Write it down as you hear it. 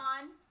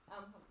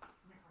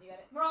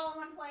We're all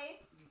in one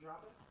place. You drop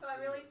it? So I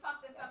really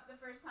fucked this up the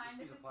first time.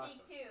 This is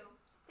take 2.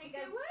 Take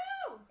 2,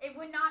 woo! It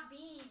would not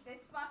be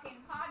this fucking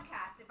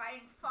podcast if I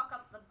didn't fuck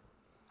up the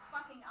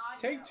fucking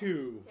audio. Take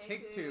 2.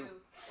 Take 2.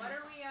 What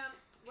are we,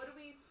 what do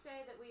we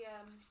say that we,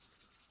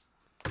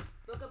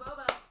 Book of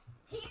Boba.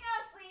 Team No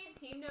Sleep.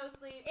 Team No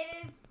Sleep.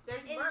 It is.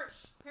 There's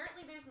merch.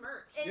 Apparently there's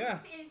merch. Yeah,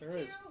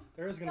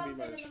 there is going to be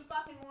merch. Something in the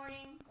fucking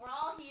morning. We're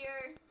all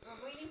here. We're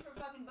waiting for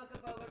fucking Book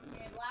of Boba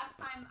premiere. The last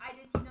time I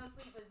did Team No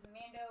Sleep was the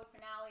Mando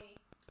finale.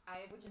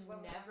 Which is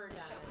never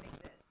done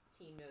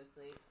Team No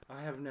Sleep.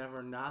 I have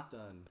never not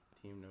done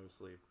Team No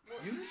Sleep. Well,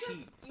 you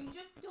cheat. You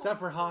just don't Except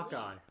for sleep.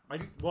 Hawkeye.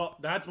 Well,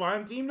 that's why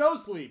I'm Team No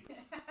Sleep.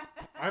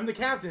 I'm the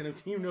captain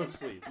of Team No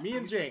Sleep. Me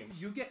and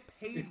James. You get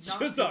paid It's not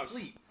just to us.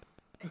 sleep.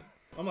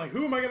 I'm like,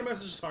 who am I going to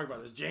message to talk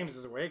about this? James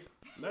is awake.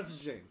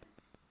 Message James.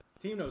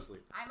 Team No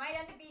Sleep. I might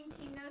end up being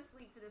Team No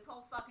Sleep for this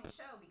whole fucking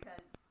show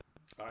because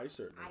I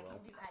certainly will.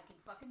 I can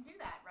fucking do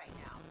that right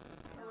now.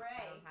 Hooray!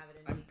 I don't have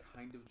it in I'm me.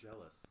 kind of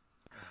jealous.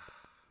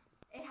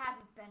 It has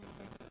its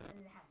benefits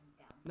and it has its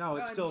downsides. No,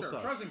 it still sure.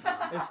 sucks. Pros and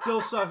cons. It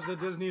still sucks that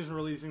Disney's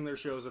releasing their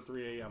shows at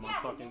 3 a.m. on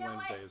 'cause fucking you know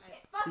Wednesdays.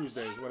 What?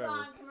 Tuesdays, Amazon whatever.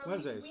 Can release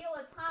Wednesdays. Wheel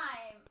of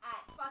Time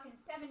at fucking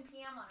 7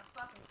 p.m. on a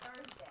fucking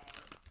Thursday.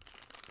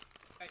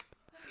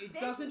 It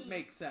doesn't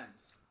make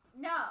sense.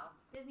 No,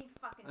 Disney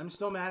fucking. I'm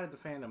still mad at the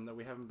fandom that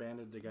we haven't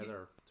banded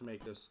together to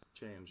make this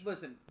change.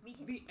 Listen,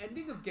 the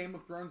ending of Game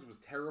of Thrones was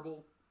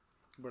terrible.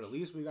 But at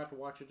least we got to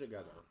watch it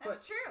together.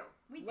 That's true.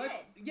 We did.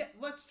 Yeah,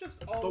 let's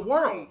just all The agree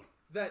world.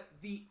 that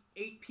the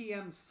 8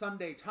 p.m.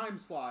 Sunday time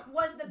slot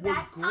was the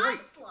best great. time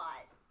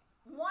slot.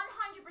 100%.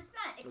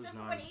 Except for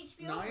when 9.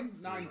 HBO would 9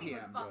 stream p.m.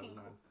 would fucking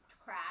Yeah,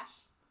 crash,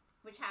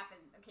 which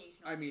happened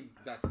occasionally. I mean,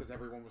 that's because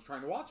everyone was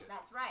trying to watch it.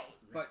 That's right.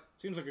 But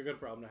Seems like a good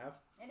problem to have.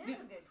 It is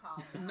a good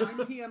problem.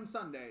 9 p.m.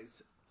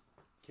 Sundays,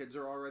 kids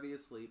are already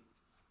asleep.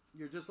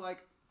 You're just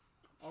like,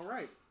 all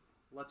right,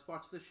 let's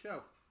watch this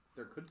show.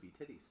 There could be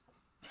titties.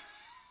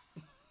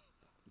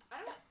 I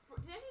don't know.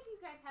 Did any of you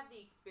guys have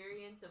the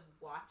experience of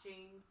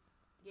watching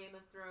Game of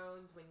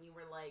Thrones when you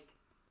were like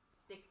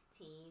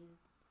 16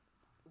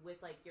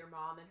 with like your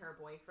mom and her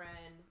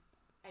boyfriend,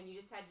 and you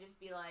just had to just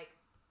be like,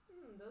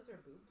 those are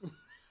boobs.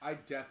 I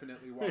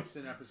definitely watched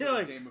an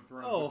episode of Game of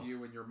Thrones with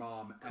you and your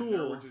mom, and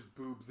there were just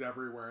boobs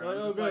everywhere. And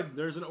I'm just good.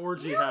 There's an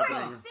orgy You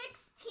happening. were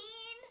 16?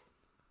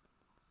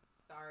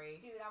 Sorry.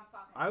 Dude, I'm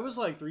fucking. I was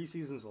like 3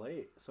 seasons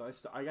late, so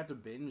I got to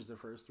binge the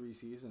first 3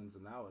 seasons,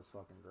 and that was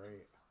fucking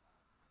great.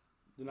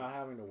 Not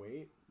having to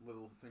wait.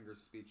 Littlefinger's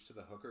speech to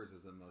the hookers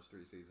is in those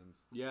 3 seasons.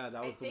 Yeah,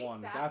 that was the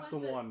one. That's That's the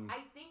one.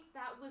 I think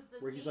that was the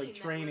where he's like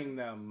training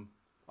them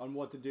on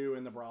what to do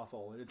in the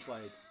brothel, and it's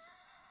like.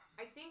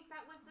 I think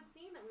that was the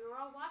scene that we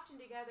were all watching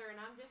together, and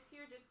I'm just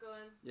here, just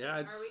going. Yeah,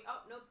 it's. Are we?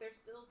 Oh nope, they're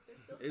still.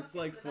 It's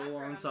like full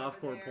on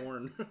softcore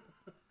porn.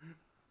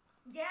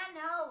 Yeah,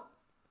 no.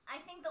 I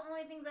think the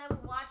only things I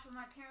would watch with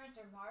my parents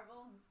are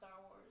Marvel and Star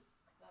Wars,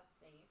 because that's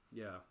safe.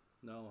 Yeah.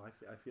 No,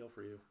 I feel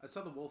for you. I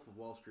saw The Wolf of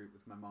Wall Street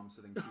with my mom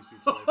sitting 2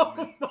 seats away from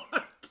me. Oh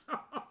my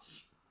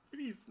gosh!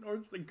 He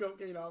snorts the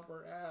cocaine off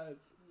her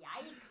ass.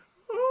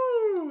 Yikes!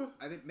 Ooh.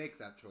 I didn't make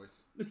that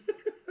choice.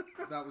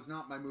 That was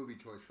not my movie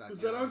choice back then.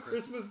 Was that on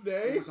Christmas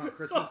Day? It was on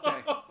Christmas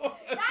Day.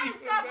 That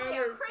is definitely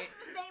a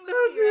Christmas Day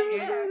movie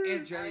right there.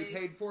 Aunt Jerry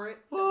paid for it.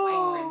 The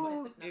White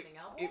Christmas, if nothing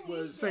else. It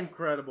was It's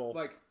incredible.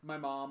 like my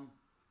mom,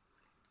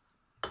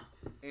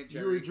 Aunt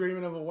Jerry, You were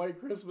dreaming of a white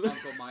Christmas.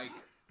 Uncle Mike.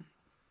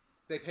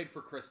 They paid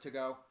for Chris to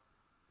go.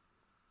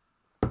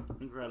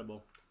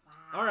 Incredible.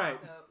 Wow. All right.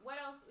 So what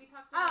else we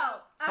talked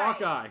Oh, about? all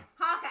Hawkeye. Right.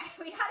 Hawkeye.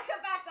 We gotta go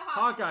back to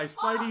Hawkeye. Hawkeye.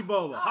 Spidey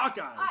Boba. All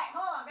Hawkeye. All right,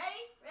 hold on.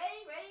 Ready?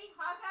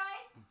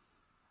 Hawkeye.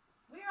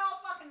 We were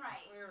all fucking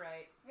right. We were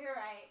right. We were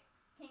right.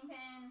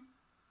 Kingpin.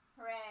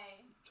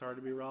 Hooray. It's hard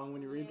to be wrong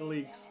when you read the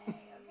leaks. Okay.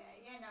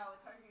 Yeah, no,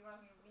 it's hard to be wrong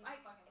when you read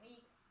the fucking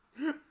leaks.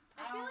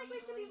 I feel like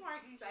we should be more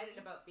excited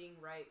about being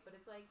right, but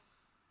it's like,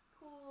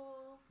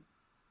 cool.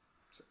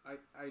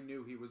 I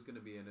knew he was going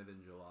to be in it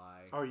in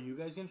July. Are you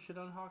guys gonna shit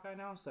on Hawkeye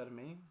now instead of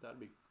me? That'd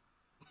be.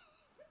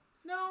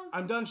 No.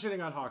 I'm done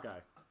shitting on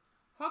Hawkeye.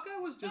 Hawkeye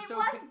was just It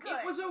okay. was good.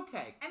 It was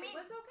okay. I mean, It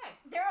was okay.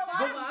 there are a lot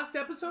The of... last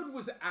episode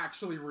was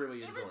actually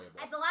really enjoyable.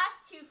 The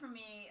last 2 for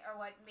me are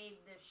what made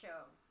the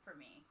show for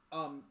me.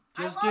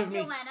 Just I love give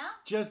me, Yelena.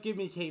 Just give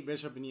me Kate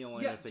Bishop and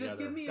Yelena Yeah, together. just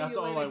give me That's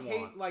a all I Yelena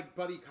Kate want. like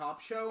buddy cop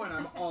show, and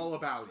I'm all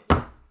about it.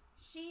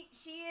 She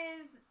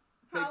is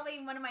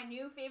probably one of my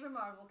new favorite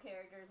Marvel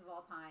characters of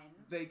all time.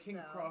 They can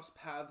cross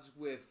paths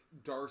with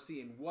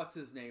Darcy and what's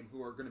his name,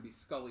 who are going to be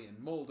Scully and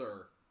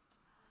Mulder.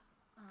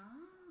 Oh.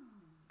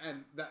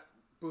 And that,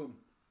 boom,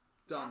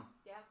 done.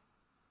 Yeah,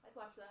 I'd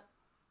watch that.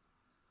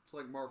 It's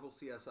like Marvel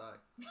CSI.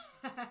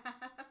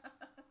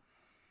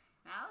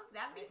 Now,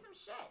 that'd be some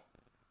shit.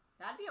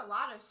 That'd be a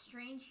lot of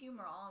strange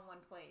humor all in one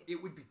place.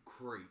 It would be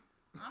great.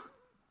 I'm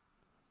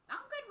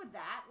good with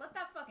that. Let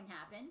that fucking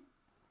happen.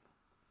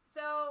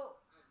 So...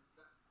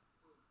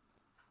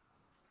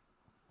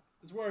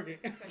 It's working.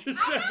 Just I know,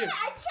 checking.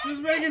 I checked Just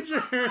it. making sure.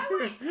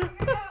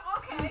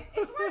 Okay,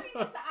 it's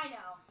working. I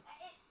know.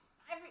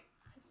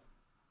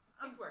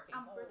 It's working.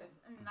 I'm We're old, good.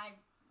 and I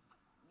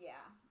Yeah.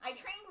 I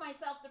trained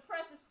myself to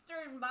press a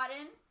certain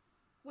button,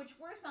 which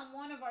works on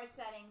one of our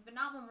settings, but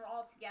not when we're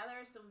all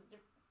together, so it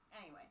was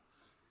anyway.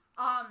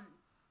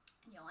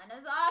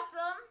 Yolena's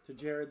awesome. To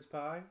Jared's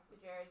pie. The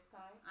Jared's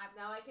pie.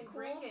 Now I can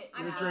drink it.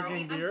 You're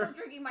drinking beer? I'm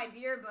still drinking my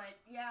beer, but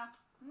yeah.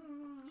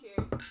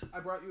 Cheers. I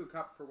brought you a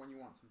cup for when you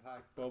want some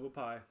pie. Boba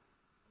pie.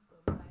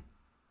 Boba pie.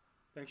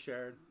 Thanks,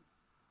 Jared.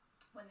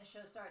 When the show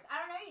starts. I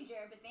don't know you,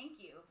 Jared, but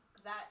thank you.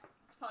 Because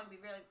that's probably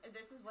be really...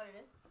 This is what it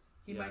is?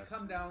 He might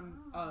come down...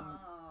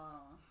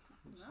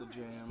 It's the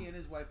jam. He and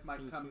his wife might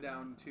come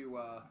down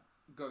to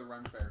go to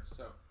Run Fair,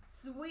 so...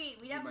 Sweet.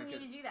 We definitely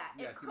need to do that.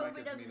 Yeah, if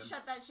COVID doesn't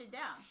shut that shit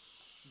down.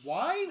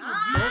 Why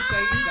would you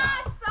say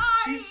that?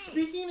 Sorry. She's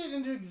speaking it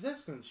into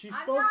existence. She I'm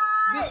spoke.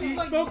 not. She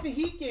spoke the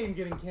Heat game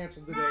getting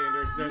canceled today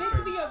into existence.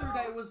 Nick the other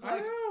day was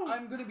like, I know.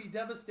 I'm going to be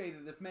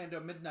devastated if Mando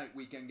Midnight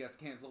Weekend gets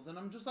canceled. And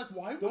I'm just like,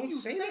 why would Don't you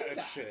say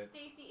that shit.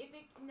 Stacey, if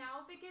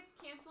it gets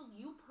canceled,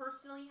 you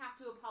personally have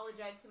to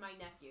apologize to my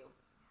nephew.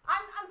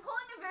 I'm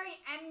pulling a very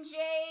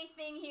MJ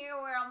thing here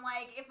where I'm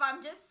like, if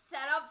I'm just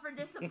set up for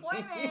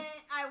disappointment,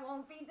 I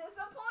won't be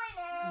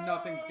disappointed.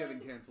 Nothing's getting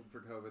canceled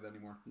for COVID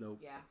anymore. Nope.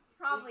 Yeah.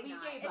 Probably We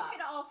not. gave It's up.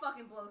 gonna all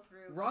fucking blow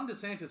through. Ron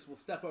DeSantis will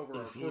step over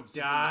our If he corpses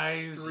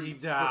dies, in the he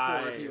streets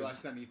before he dies.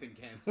 lets anything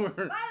canceled.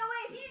 By the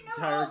way, if you didn't know,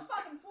 we're Entire all in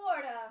fucking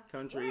Florida.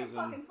 country We're in is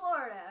fucking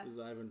Florida. Is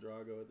Ivan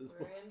Drago at this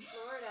We're point? in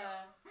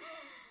Florida.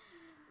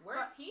 We're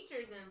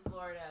teachers in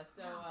Florida,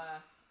 so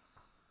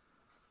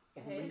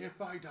Only if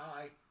I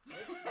die.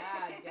 it's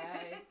bad,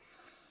 guys.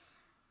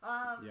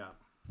 Yeah.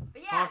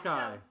 But yeah,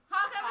 Hawkeye. So,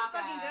 Hawkeye was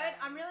fucking Hawkeye. good.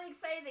 I'm really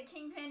excited that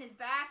Kingpin is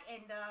back,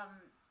 and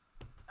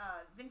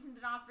Vincent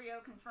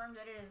D'Onofrio confirmed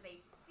that it is a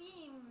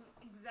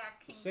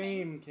exact Kingpin.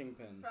 Same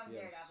Kingpin. From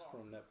yes, Daredevil.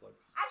 from Netflix.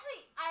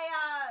 Actually,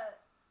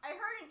 I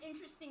heard an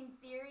interesting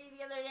theory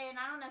the other day, and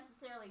I don't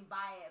necessarily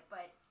buy it,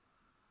 but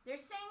they're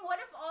saying,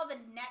 what if all the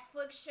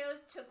Netflix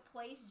shows took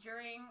place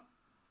during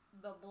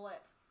the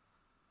blip?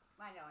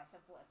 I know, I said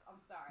blip. I'm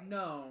sorry.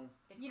 No.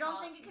 You don't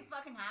think it could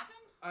fucking happen?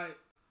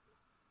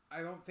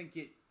 I don't think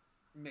it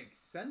makes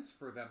sense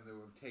for them to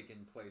have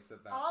taken place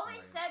at that All point.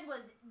 they said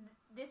was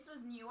this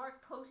was New York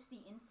post the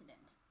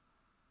incident.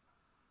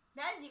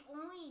 That is the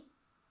only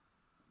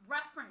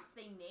reference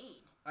they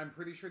made. I'm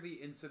pretty sure the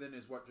incident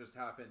is what just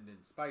happened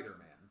in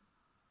Spider-Man.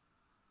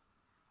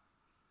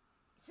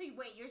 So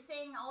wait, you're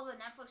saying all the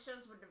Netflix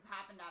shows would have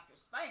happened after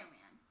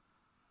Spider-Man?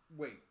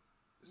 Wait.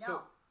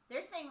 No.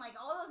 They're saying like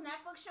all those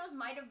Netflix shows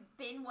might have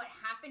been what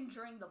happened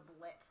during the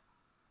blip.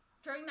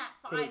 During that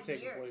 5 Could have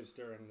taken years. place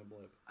during the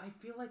blip. I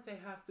feel like they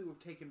have to have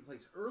taken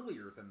place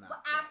earlier than that.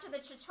 Well, after the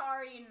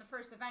Chitauri in the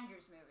first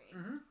Avengers movie.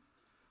 Mm-hmm.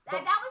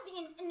 That was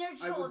the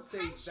original I would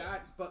intention. say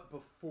that, but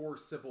before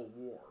Civil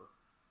War.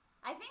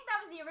 I think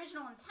that was the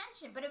original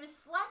intention, but it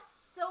was left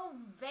so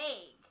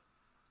vague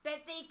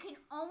that they could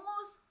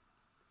almost...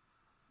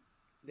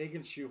 They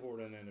can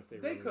shoehorn it in if they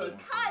They really could.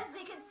 want to. Because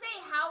they could say,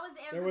 how was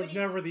everybody... There was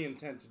never the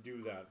intent to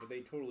do that, but they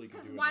totally could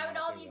Because do it. why now would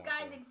if all they these want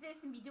guys to. exist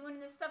and be doing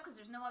this stuff? Because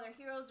there's no other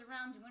heroes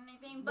around doing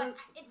anything. But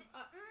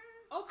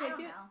I'll take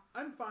I don't it. know.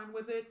 I'm fine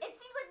with it. It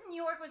seems like New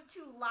York was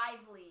too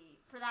lively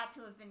for that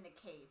to have been the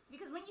case.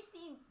 Because when you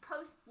see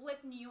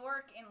post-blip New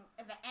York in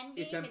the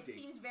Endgame, It's it empty.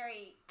 seems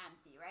very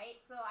empty, right?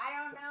 So I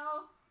don't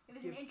know. It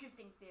was an If-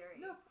 interesting theory.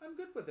 No, I'm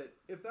good with it.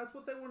 If that's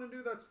what they want to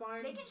do, that's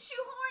fine. They can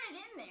shoehorn it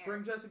in there.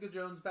 Bring Jessica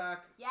Jones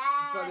back. Yes.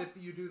 But if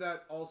you do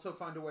that, also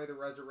find a way to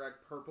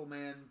resurrect Purple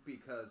Man,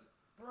 because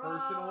Bro,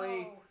 personally,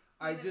 he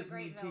I was a just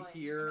great need to villain,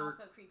 hear... and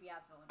also a creepy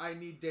ass villain. I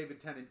need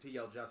David Tennant to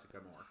yell Jessica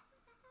more.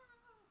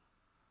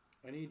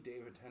 I need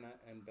David Tennant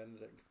and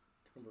Benedict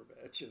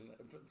Cumberbatch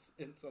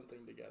in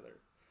something together.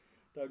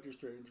 Doctor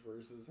Strange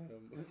versus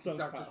him.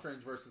 Somehow. Doctor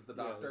Strange versus the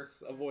Doctor.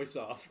 Yes, a voice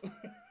off.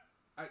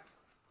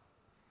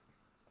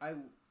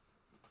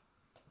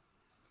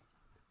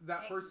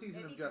 That first season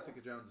it'd of be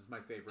Jessica Jones is my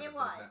favorite It of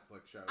was. those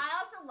Netflix shows. I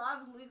also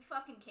love Luke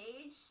fucking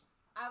Cage.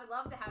 I would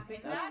love to have I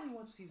think him I back. only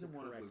watched season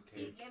 1 of Correct. Luke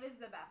See, Cage. it is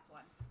the best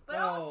one. But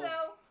Well-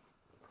 also,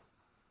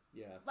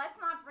 Yeah. let's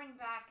not bring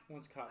back.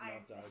 Once Cottonmouth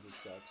Iron dies, it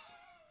Fist. sucks.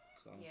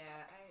 So.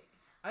 Yeah,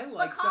 I But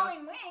like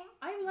Colleen Wing,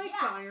 I liked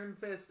yes. Iron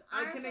Fist.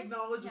 I Iron can Fist,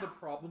 acknowledge no. the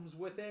problems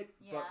with it,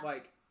 Yeah. but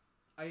like,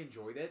 I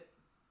enjoyed it.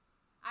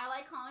 I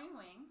like Colleen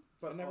Wing.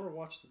 But I never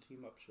watched the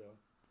team up show.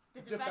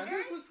 The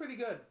Defenders was pretty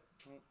good.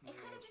 Oh, It never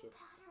could have watched been it.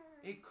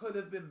 better. It could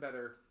have been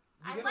better.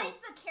 You I get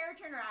like the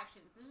character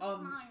interactions. There's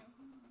just not.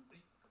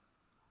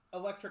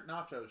 Electric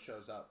Nachos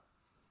shows up.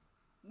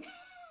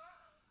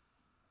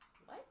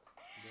 what?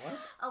 What?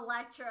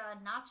 Electra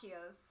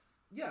Nachos.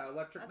 Yeah,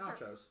 Electric That's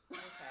her- Nachos.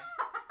 Okay.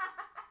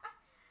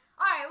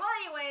 All right. Well,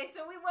 anyway,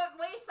 so we went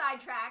way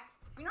sidetracked.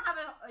 We don't have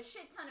a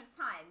shit ton of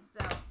time,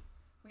 so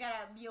we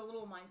gotta be a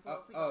little mindful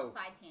if we go on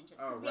side tangents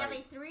because we have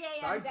a 3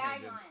 a.m. Side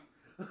deadline. tangents.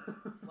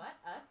 What?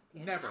 Us?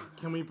 Never.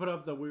 Can we put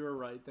up the We Were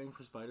Right thing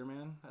for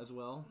Spider-Man as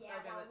well? Yeah,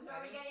 We're done with are we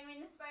Spider-Man. getting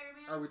into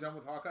Spider-Man? Are we done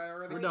with Hawkeye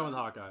already? We're done with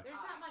Hawkeye. There's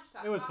not much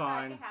talk. It was Hawkeye,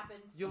 fine. It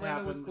happened.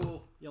 Yelena was happened.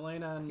 cool.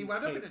 Yelena and He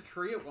wound up Kate. in a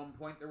tree at one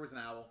point. There was an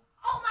owl.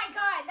 Oh my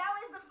god, that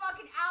was the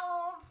fucking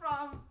owl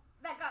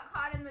that got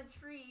caught in the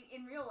tree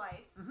in real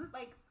life. Mhm.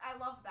 Like, I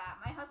love that.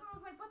 My husband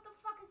was like, what the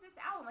fuck is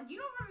you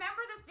don't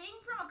remember the thing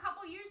from a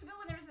couple years ago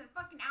when there was a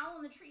fucking owl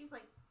in the tree? He's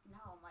like, no,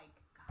 I'm like,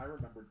 God. I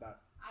remembered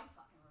that. I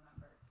fucking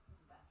remember. It was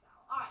the best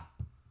owl. Alright.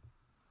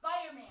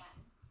 Spider-Man.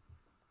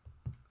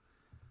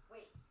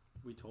 Wait.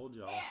 We told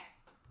y'all. There.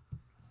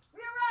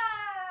 We're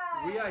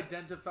right! We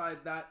identified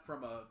that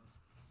from a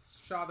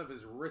shot of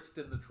his wrist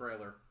in the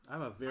trailer.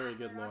 I'm a very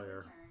good Murdock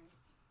lawyer. Returns.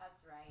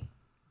 That's right.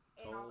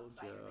 In all the Told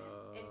ya.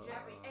 Spider-Man. And just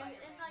Every and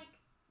Spider-Man. like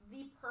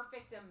the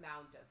perfect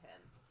amount of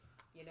him.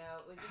 You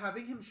know, it was just,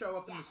 Having him show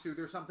up in the Yes. suit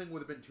or something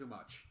would have been too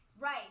much.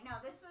 Right. No,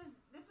 this was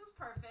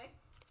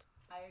perfect.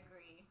 I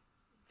agree.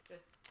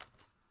 just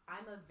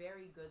I'm a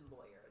very good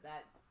lawyer.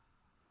 That's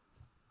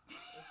good.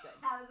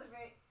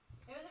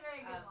 It was a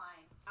very good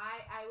line.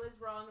 I was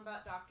wrong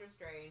about Doctor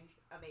Strange.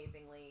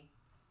 Amazingly,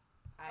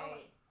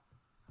 Wait.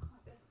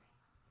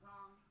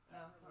 Wrong.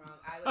 Oh, wrong.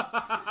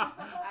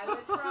 I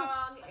was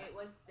wrong.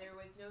 There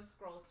was no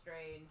Skrull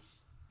Strange.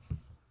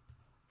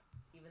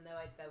 Even though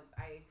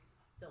I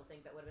still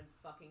think that would have been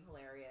fucking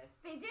hilarious.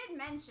 They did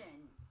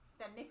mention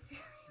that Nick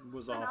Fury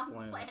Was wasn't off on the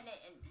planet. planet,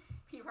 and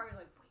Peter Parker's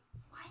like,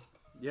 wait,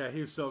 what? Yeah,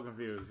 he was so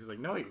confused. He's like,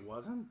 no, he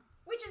wasn't.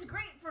 Which is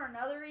great for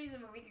another reason,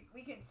 but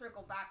we can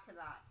circle back to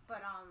that.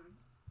 But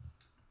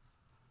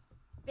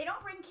they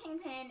don't bring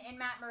Kingpin and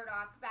Matt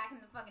Murdock back in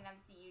the fucking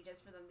MCU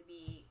just for them to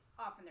be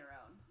off on their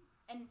own.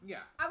 And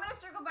Yeah. I'm gonna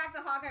circle back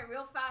to Hawkeye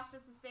real fast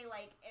just to say,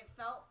 like, it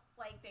felt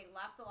like they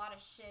left a lot of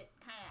shit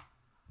kind of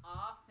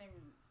off and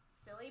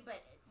silly, but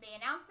they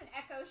announced an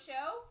Echo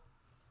show,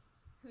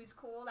 who's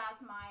cool,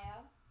 that's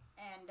Maya,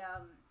 and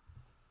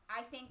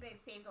I think they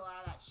saved a lot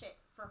of that shit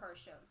for her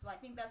show. So I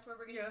think that's where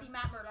we're gonna see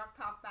Matt Murdock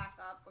pop back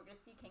up. We're gonna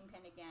see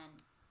Kingpin again,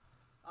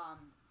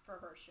 for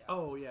her show.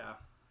 Oh, yeah.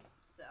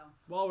 So.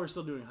 While we're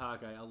still doing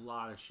Hawkeye, a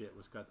lot of shit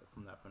was cut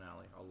from that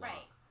finale. A lot.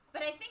 Right.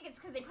 But I think it's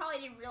because they probably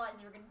didn't realize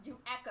they were gonna do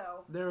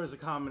Echo. There was a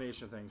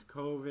combination of things.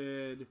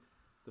 COVID,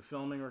 the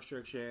filming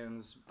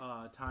restrictions,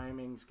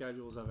 timing,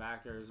 schedules of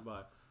actors,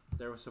 but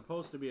there was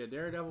supposed to be a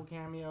Daredevil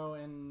cameo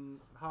in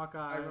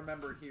Hawkeye. I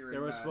remember hearing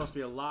There was that. supposed to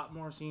be a lot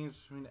more scenes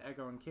between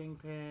Echo and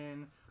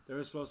Kingpin. There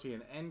was supposed to be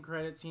an end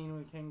credit scene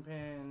with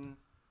Kingpin.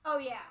 Oh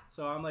yeah.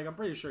 So I'm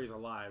pretty sure he's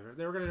alive. If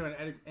they were gonna do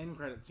an end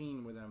credit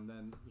scene with him,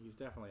 then he's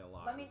definitely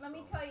alive. Let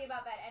me tell you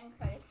about that end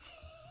credits.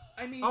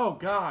 I mean, Oh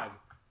God!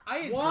 I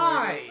enjoyed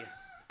Why?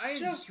 it.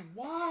 Just I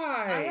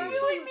why? You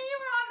actually- and me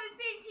were on the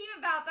same team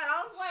about that.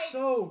 I was like,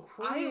 So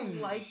I cringe.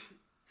 like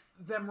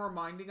them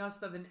reminding us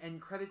that an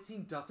end credit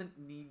scene doesn't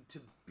need to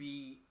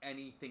be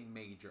anything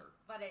major.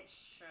 but it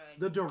should.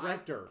 The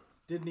director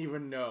didn't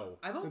even know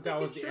I don't that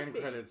think was it the should end be.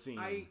 credit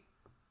scene.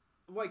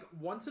 Like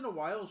once in a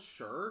while,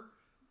 sure,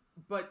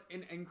 but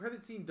an end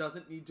credit scene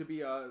doesn't need to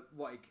be a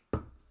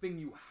thing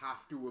you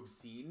have to have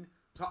seen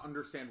to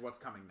understand what's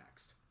coming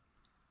next.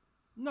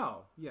 No,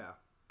 yeah.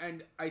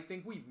 And I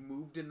think we've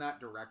moved in that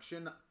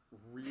direction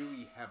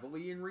really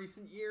heavily in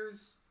recent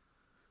years.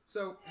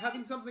 So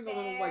having It's something a fair,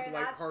 little that's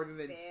lighthearted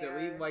and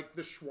silly, fair. like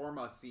the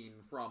shawarma scene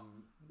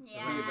from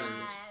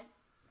Yes.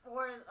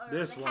 Or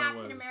This the one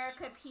Captain was-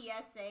 America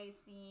PSA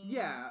scene.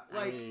 Yeah,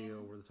 like way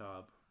over the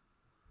top.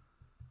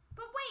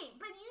 But wait,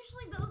 but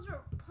usually those were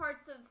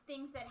parts of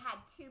things that had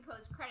two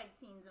post-credit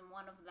scenes, and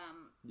one of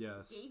them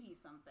Yes. gave you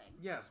something.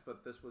 yes,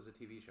 but this was a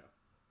TV show.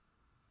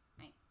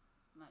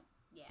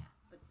 Yeah,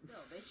 but still,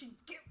 they should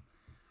give.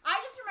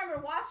 I just remember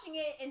watching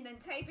it and then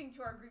typing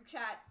to our group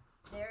chat,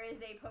 there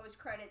is a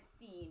post-credit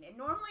scene. And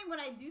normally when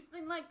I do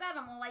something like that,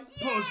 I'm all like,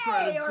 yay!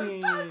 Post-credit or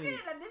scene. post-credit.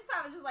 And this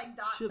time it's just like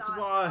dot, Shit's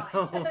dot, wild.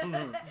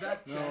 dot.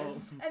 That's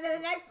No. And then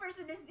the next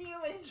person to see it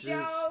was Just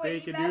Joe. they and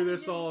he could do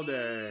this messages all me,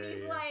 and day.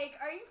 he's like,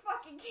 are you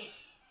fucking kidding?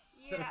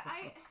 Yeah,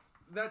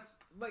 That's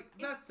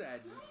that said,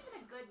 It's not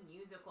even a good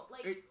musical.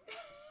 Like It-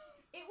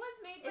 it was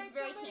made by It's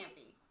very somebody.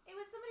 campy. It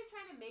was somebody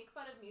trying to make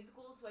fun of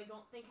musicals who I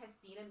don't think has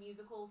seen a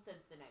musical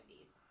since the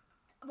 90s.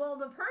 Well,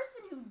 the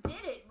person who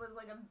did it was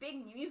like a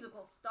big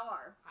musical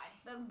star.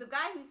 The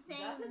guy who sang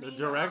Doesn't The mean-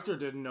 director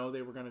didn't know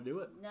they were going to do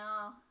it.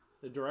 No.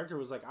 The director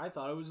was like, I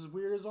thought it was as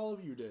weird as all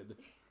of you did.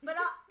 But,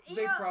 you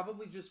they know,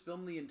 probably just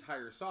filmed the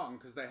entire song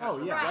because they had Oh,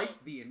 to yeah. write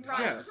Right, the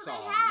entire right. So song.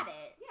 they had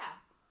it. Yeah.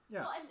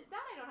 Yeah. Well, and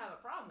that I don't have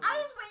a problem with. I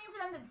was waiting for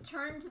them to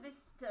turn to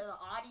the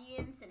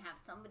audience and have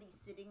somebody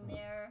sitting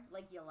there,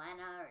 like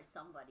Yelena or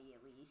somebody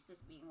at least,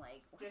 just being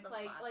like, what Just the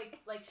like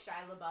fuck?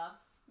 Shia LaBeouf.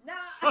 No.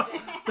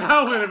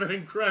 That would have been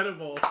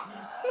incredible.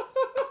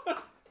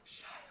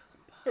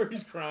 Or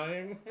he's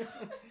crying.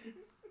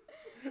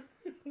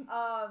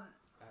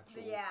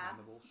 Actual Yeah.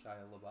 cannibal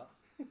Shia LaBeouf.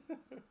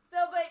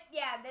 So, but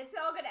yeah, it's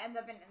all gonna end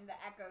up in the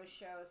Echo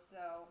show.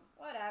 So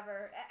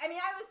whatever. I mean,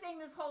 I was saying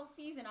this whole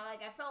season, I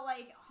felt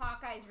like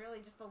Hawkeye's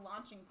really just the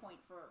launching point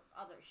for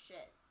other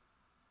shit.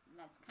 And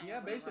that's kind Yeah,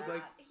 of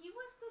basically. He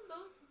was the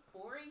most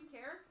boring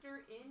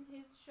character in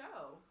his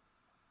show.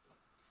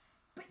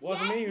 But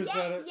Wasn't yet, me who yet,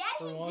 said it Yet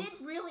for he once.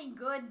 did really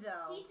good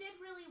though. He did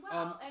really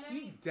well, and I He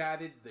mean,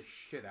 dadded the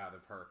shit out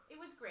of her. it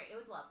was great. It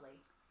was lovely.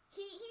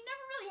 He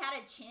never really had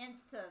a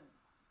chance to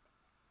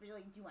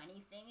really do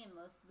anything in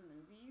most of the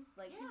movies.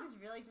 Like, he Yeah. was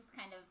really just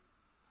kind of...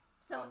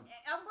 So,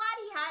 I'm glad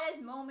he had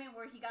his moment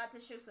where he got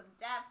to show some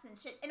depth and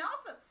shit. And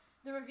also,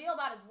 The reveal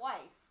about his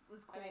wife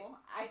was cool.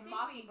 I as think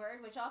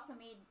Mockingbird, which also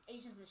made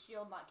Agents of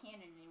S.H.I.E.L.D. not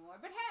canon anymore.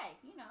 But hey,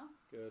 you know.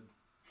 Good.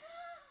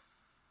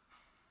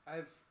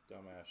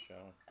 Dumbass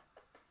show.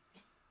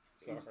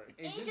 Sorry.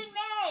 Agent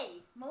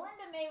May!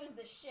 Melinda May was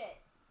the shit.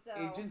 So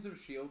Agents of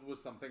S.H.I.E.L.D.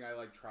 was something I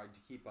like tried to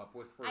keep up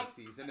with for a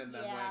season and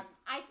then went...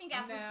 I think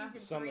after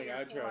season 3 something or 4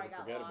 I tried to got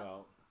forget lost.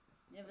 about.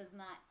 It was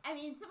not... I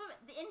mean, some of it,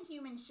 the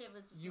Inhuman shit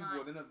was just You not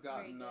wouldn't have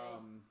gotten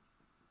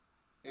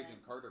very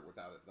Agent Carter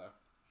without it, though.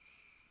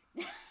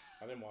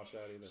 I didn't watch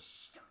that either.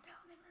 Shh, don't tell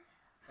them.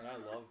 And I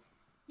love...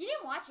 You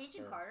didn't watch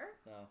Agent Carter?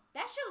 No.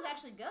 That show was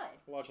actually good.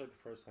 I watched like the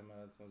first 10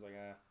 minutes and I was like,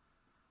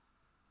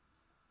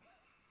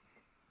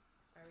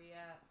 Are we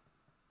at...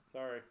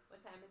 Sorry. What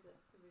time is it?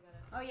 We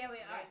gotta... Oh, yeah, we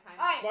we are. got time.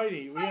 All right.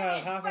 Spidey, we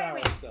have half an hour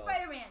still.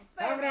 Spider-Man.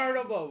 Half an hour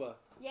to Boba.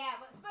 Yeah,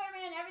 but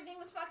Spider-Man, everything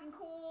was fucking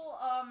cool.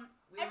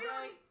 We were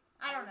everyone... right.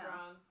 I don't was know.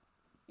 wrong.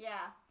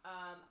 Yeah.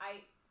 I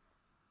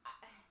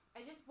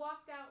just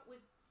walked out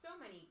with so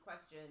many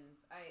questions.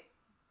 I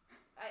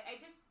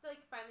just like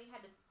finally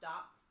had to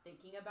stop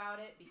thinking about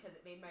it because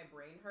it made my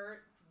brain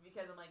hurt.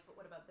 Because I'm like, but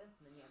what about this?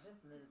 And then you have this,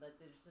 and then it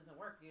just doesn't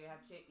work. You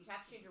have to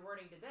change your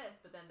wording to this,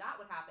 but then that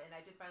would happen. And I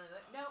just finally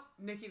like, nope.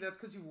 Nikki,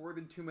 that's because you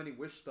worded too many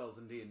wish spells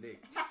in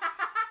D&D.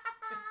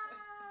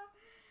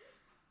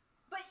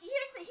 But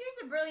here's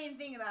the brilliant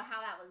thing about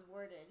how that was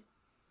worded.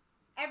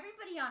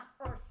 Everybody on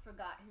Earth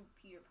forgot who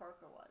Peter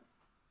Parker was.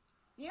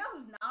 You know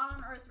who's not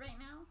on Earth right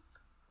now?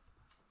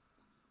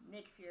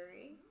 Nick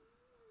Fury,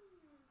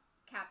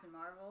 Captain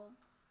Marvel.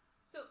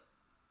 So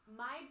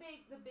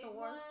the big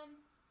Thor. one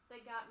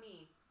that got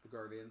me The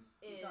Guardians.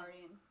 is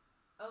Guardians.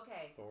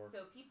 okay. Thor.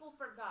 So people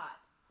forgot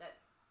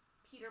that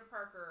Peter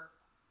Parker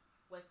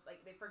was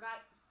like they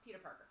forgot Peter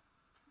Parker,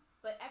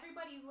 but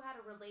everybody who had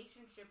a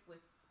relationship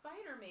with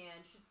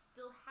Spider-Man should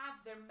still have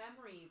their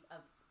memories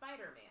of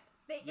Spider-Man.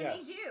 They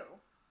Yes. do.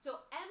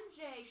 So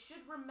MJ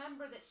should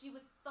remember that she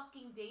was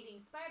fucking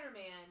dating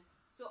Spider-Man.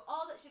 So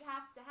all that should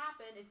have to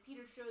happen is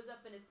Peter shows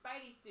up in his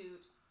Spidey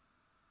suit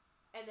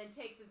and then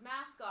takes his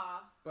mask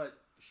off. But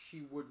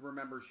she would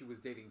remember she was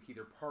dating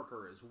Peter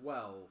Parker as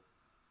well.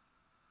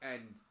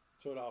 And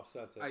So it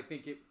offsets it. I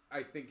think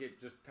it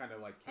just kind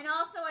of like And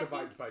also,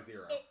 divides by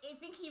zero. I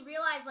think he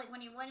realized, like,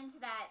 when he went into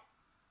that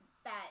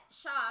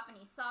shop and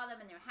he saw them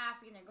and they're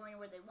happy and they're going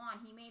where they want,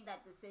 he made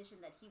that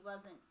decision that he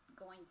wasn't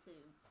going to.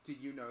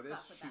 Did you notice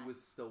fuck with she that.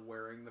 was still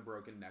wearing the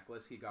broken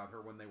necklace he got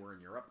her when they were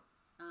in Europe?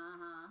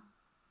 Uh-huh.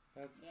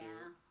 That's Yeah.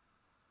 cute.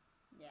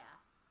 Yeah.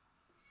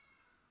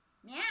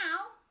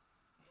 Meow.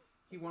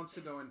 He wants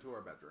to go into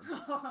our bedroom.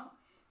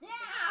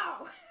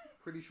 Meow.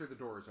 Pretty sure the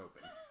door is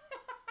open.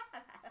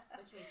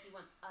 Which means he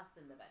wants us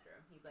in the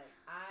bedroom. He's like,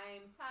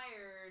 I'm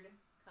tired.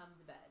 Come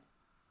to bed.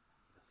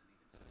 Doesn't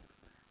even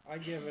sleep. I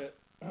give it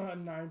a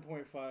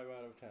 9.5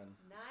 out of 10.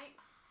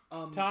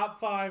 9. Top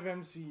 5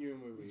 MCU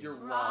movies. You're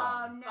Oh,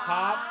 wrong. no.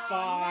 Top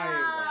 5.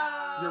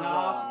 No. You're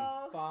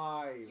Top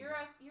 5. You're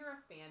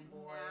a fanboy.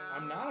 No.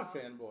 I'm not a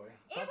fanboy.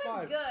 It Top was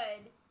 5.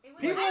 good. It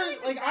was People I are think it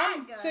was like, that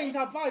I'm good. saying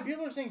top 5.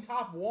 People are saying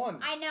top 1.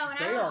 I know, and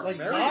They I are don't like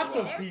believe lots it.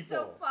 of They're people.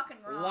 so fucking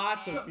wrong.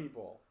 Lots man. of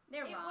people.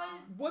 They're It wrong.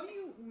 was- What do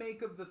you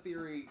make of the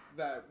theory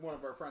that one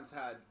of our friends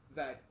had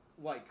that,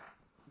 like,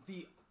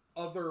 the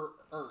other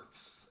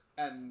Earths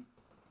and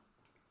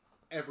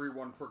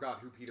everyone forgot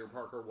who Peter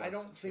Parker was? I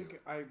don't too?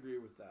 think I agree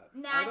with that.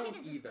 Nah, I I think don't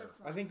it's just either. this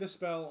one. I think the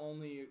spell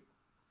only...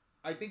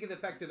 I think it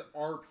affected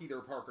our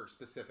Peter Parker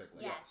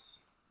specifically. Yes.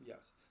 Yes.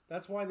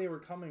 That's why they were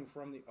coming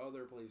from the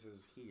other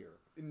places here.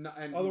 And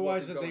he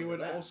Otherwise, wasn't that they going to would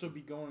them. also be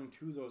going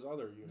to those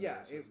other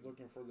universes, Yeah,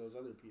 looking for those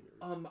other Peters.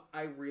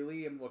 I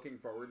really am looking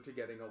forward to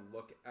getting a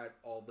look at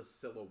all the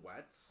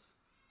silhouettes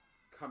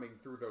coming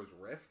through those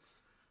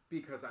rifts,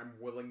 because I'm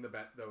willing to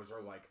bet those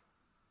are, like,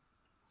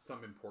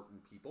 some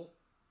important people.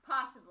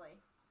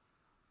 Possibly.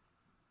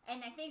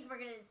 And I think we're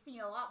gonna see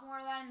a lot more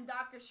of that in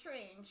Doctor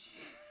Strange.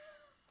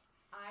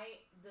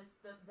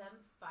 Them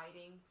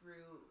fighting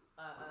through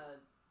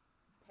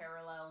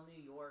parallel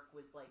New York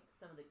was like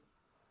some of the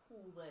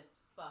coolest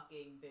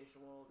fucking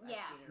visuals Yeah.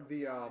 I've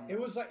seen in a while. It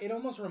was like, it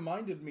almost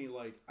reminded me,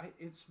 like,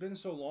 it's been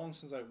so long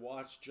since I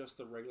watched just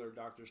the regular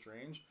Doctor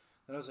Strange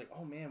that I was like,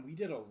 oh man, we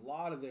did a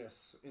lot of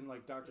this in,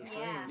 like, Doctor Yeah.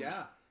 Strange.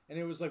 Yeah. And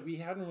it was like, we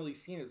hadn't really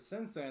seen it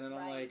since then, and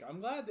I'm Right. like, I'm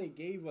glad they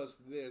gave us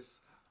this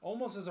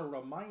almost as a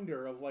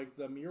reminder of, like,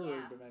 the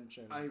mirror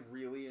dimension. I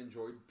really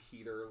enjoyed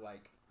Peter,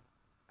 like,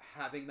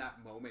 having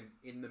that moment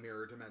in the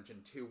mirror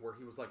dimension, too, where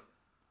he was like,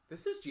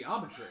 this is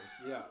geometry.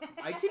 Yeah.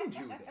 I can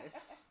do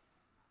this.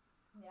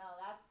 No,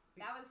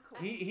 that was cool.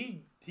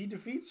 He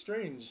defeats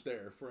Strange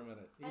there for a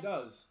minute. He And-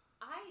 does.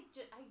 I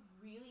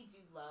really do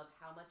love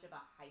how much of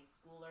a high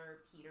schooler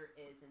Peter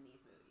is in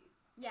these movies.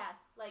 Yes.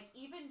 Like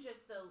even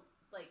just the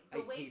I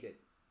way hate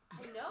it.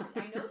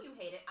 I know you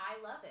hate it. I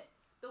love it.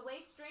 The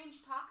way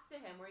Strange talks to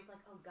him, where he's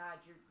like, "Oh God,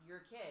 you're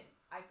a kid.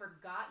 I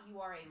forgot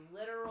you are a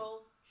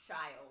literal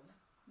child."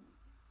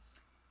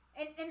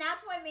 And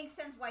that's why it makes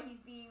sense why he's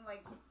being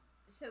like,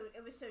 so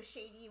it was so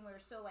shady, and we were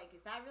so like,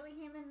 is that really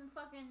him in the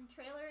fucking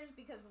trailers?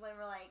 Because they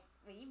were like,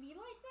 will you be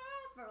like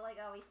that? But we're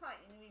like, oh, he's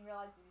talking. And we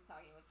realized he's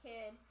talking to a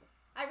kid.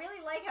 I I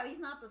really like how he's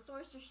not the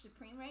Sorcerer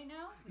Supreme right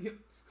now.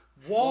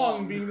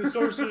 Wong being the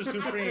Sorcerer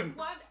Supreme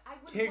I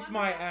was kicks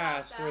my wondering about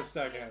ass for a that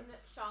second. in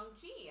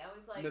Shang-Chi, I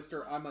was like,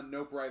 Mister, I'm a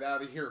nope right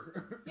out of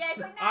here. Yeah, it's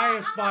like, no, I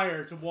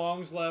aspire to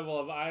Wong's level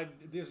of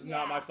this is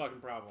not Yeah. my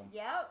fucking problem.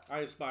 Yep. I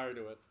aspire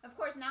to it. Of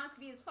course, now it's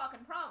gonna be his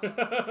fucking problem.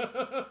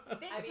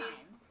 Big I mean,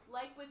 time.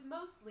 like with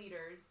most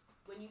leaders,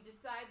 when you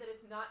decide that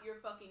it's not your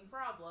fucking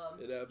problem,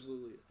 It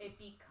absolutely is. it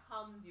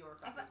becomes your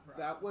fucking problem.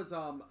 That was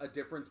a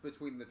difference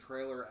between the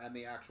trailer and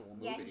the actual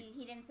movie. Yeah,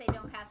 he didn't say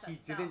don't cast that He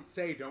spell. didn't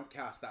say don't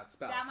cast that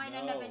spell. That might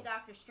end up No. in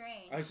Doctor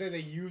Strange. I say they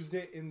used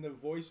it in the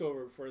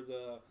voiceover for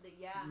the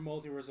Yeah.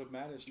 Multiverse of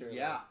Madness trailer.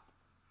 Yeah.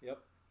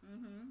 Yep.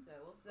 Mm-hmm. So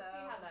we'll see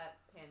how that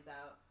pans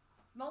out.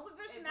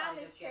 Multiverse It'd of probably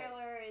Madness just get-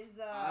 trailer is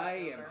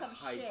I am some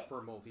hyped shit.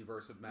 for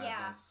Multiverse of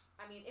Madness.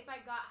 I mean, if I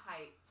got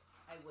hyped,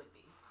 I would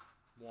be.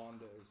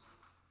 Wanda is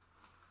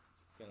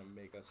gonna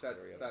make us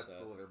That's very the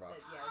upset. litter box.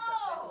 But yeah,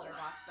 there's a litter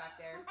box back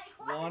there. Like,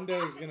 what Wanda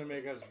that? is gonna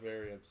make us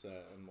very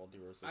upset in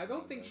Multiverse of I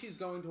don't think Madness. she's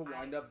going to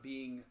wind up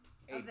being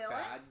A a villain?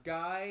 bad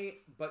guy,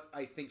 but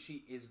I think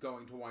she is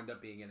going to wind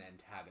up being an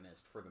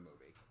antagonist for the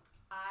movie.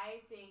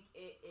 I think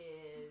it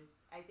is.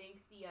 I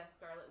think the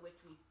Scarlet Witch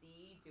we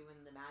see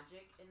doing the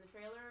magic in the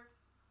trailer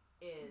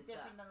is It's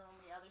different than the one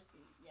we other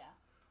see. Yeah.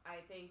 I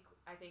think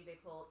they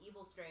pull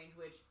Evil Strange,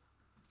 which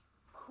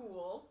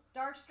cool.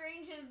 Dark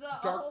Strange is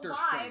a Doctor whole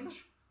vibe.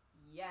 Strange.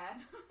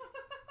 Yes,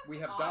 We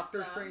have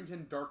Doctor Awesome. Strange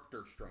and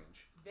Darker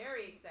Strange.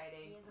 very He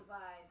exciting. is a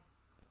vibe.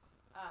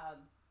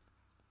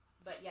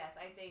 But yes,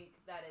 I think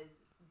that is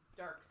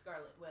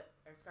Scarlet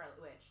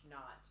Witch,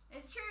 not.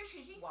 It's true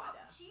because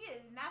Wanda. she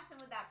is messing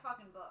with that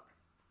fucking book.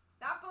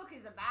 That book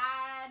is a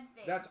bad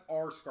thing. That's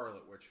our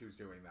Scarlet Witch who's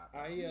doing that.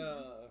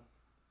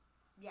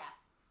 Yes.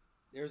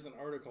 There's an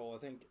article, I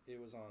think it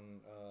was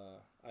on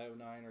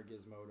IO9 or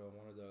Gizmodo,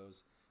 one of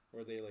those,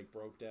 where they like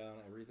broke down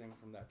everything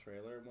from that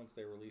trailer once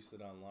they released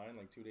it online,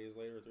 like 2 days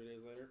later or 3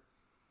 days later.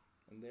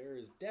 And there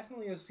is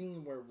definitely a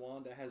scene where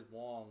Wanda has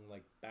Wong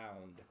like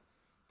bound.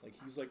 Like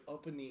he's like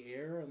up in the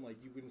air and like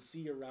you can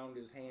see around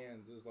his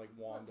hands is like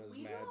Wanda's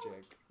we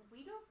magic.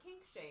 We don't kink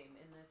shame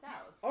in this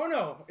house. Oh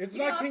no, it's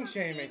You not can kink also see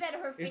shaming. that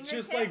her It's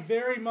just like fingertips-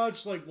 very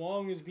much like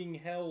Wong is being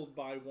held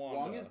by Wanda.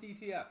 Wong is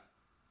DTF.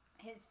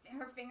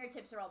 Her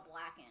fingertips are all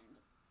blackened.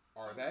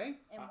 Are they?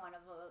 In one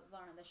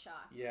of the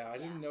shots. Yeah, I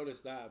didn't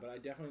notice that, but I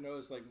definitely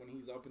noticed like when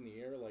he's up in the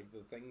air, like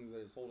the thing that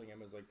is holding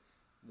him is like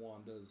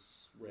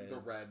Wanda's red. The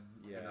red.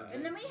 Yeah. energy.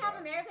 And then we have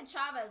America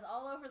Chavez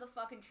all over the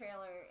fucking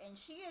trailer, and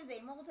she is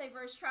a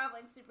multiverse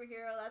traveling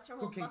superhero. That's her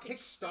whole Who can fucking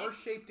kick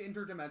star-shaped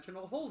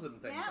interdimensional holes in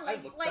things. Yeah, I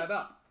looked like- that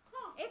up.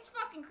 It's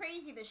fucking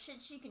crazy the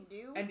shit she can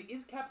do. And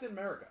is Captain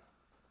America.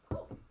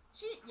 Cool.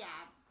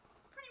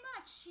 Pretty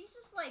much. She's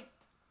just like.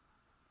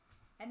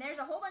 And there's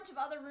a whole bunch of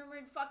other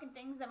rumored fucking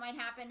things that might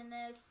happen in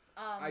this.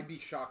 I'd be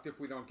shocked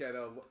if we don't get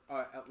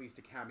at least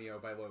a cameo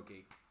by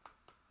Loki.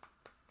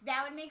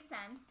 That would make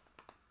sense.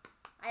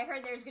 I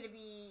heard there's gonna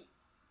be.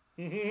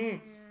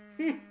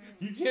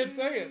 You can't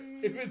say it.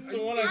 If it's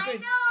the one I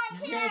think, know, I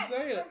you can't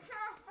say it.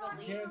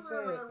 The You can't say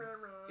it.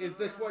 Is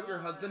this what your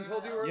husband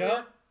told you earlier?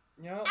 Yep.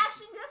 Yep.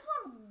 Actually, this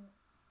one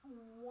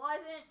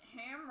wasn't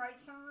him, right?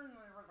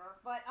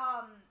 But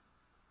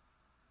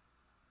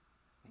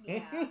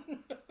yeah,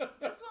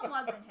 this one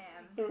wasn't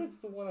him. It's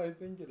the one I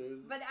think it is.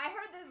 But I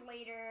heard this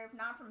later,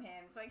 not from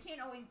him, so I can't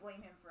always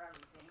blame him for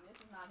everything. This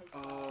is not his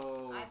fault.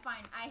 Oh.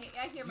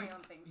 I hear my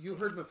own things. You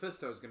too. heard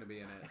Mephisto's going to be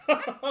in it.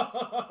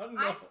 No.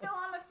 I'm still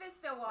on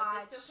Mephisto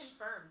watch. Mephisto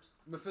confirmed.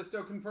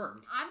 Mephisto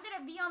confirmed. I'm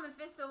gonna be on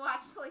Mephisto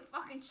watch till he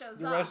fucking shows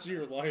The up. rest of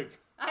your life.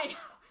 I know.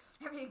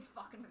 Everything's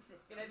fucking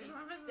Mephisto. Gonna be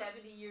Mephisto.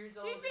 70 years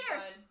old. To be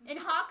fair, in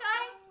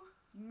Hawkeye,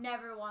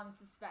 never once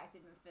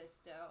suspected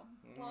Mephisto.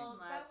 Well,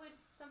 that Let's- would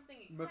something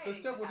exciting.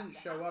 Mephisto would wouldn't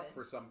have to show up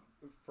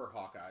happen. for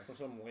Hawkeye. For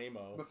some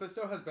lame-o.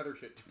 Mephisto has better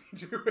shit to be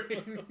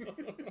doing.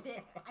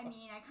 I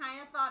mean, I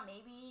kind of thought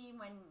maybe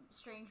when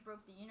Strange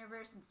broke the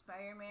universe in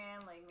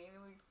Spider-Man, like maybe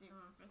we'd see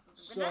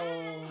Mephisto. But that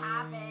didn't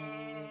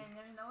happen.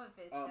 There's no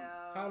Mephisto.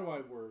 How do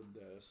I word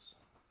this?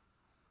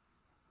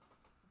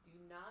 Do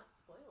not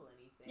spoil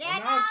anything. Yeah,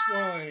 I'm not no!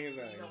 spoiling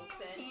anything. No.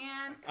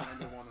 Can't. I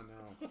kind of want to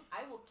know.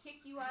 I will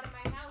kick you out of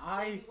my house. then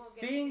I you won't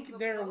get to see think Book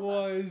there of Boba.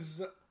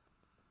 was...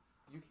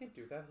 You can't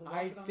do that. He'll watch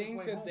I it on his think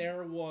way that home.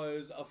 there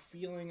was a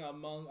feeling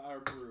among our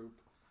group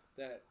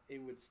that it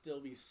would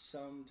still be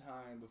some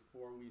time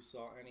before we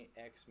saw any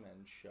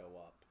X-Men show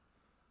up.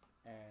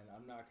 And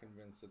I'm not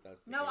convinced that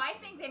that's the No, case I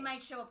think they anymore.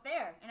 might show up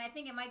there, and I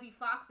think it might be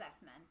Fox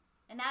X-Men,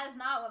 and that is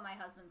not what my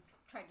husband's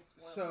tried to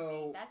spoil. So,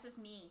 for me. That's just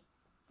me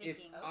If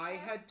thinking. I Okay.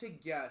 had to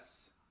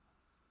guess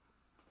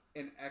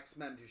an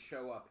X-Men to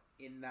show up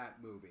in that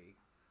movie,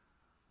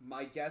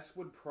 my guess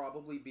would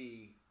probably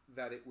be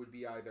that it would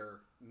be either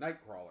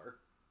Nightcrawler,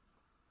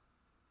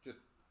 just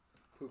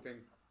poofing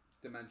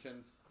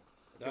dimensions.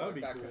 I feel That would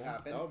be like cool. could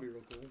happen. That would be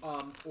real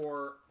cool.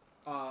 Or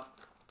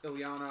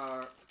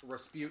Ilyana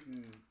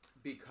Rasputin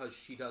because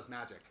she does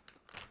magic.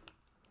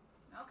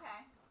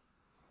 Okay.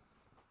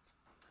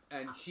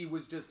 And she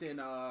was just in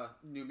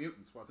New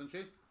Mutants, wasn't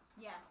she?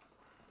 Yes,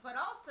 but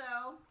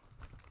also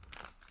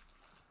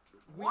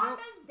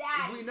Wanda's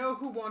daddy. We know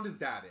who Wanda's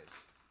dad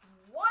is.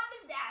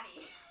 Wanda's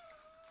daddy.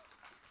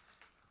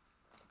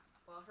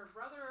 Well, her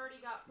brother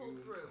already got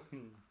pulled through.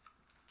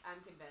 I'm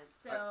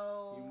convinced.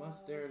 So You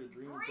must dare to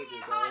dream bring bigger,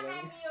 it on,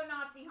 darling.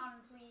 Magneto-Nazi hun,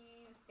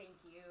 please. Thank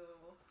you.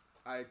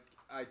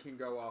 I can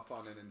go off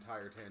on an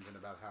entire tangent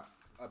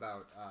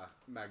about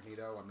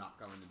Magneto. I'm not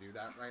going to do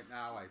that right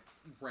now. I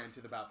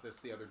ranted about this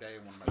the other day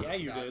in one of my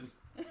you did.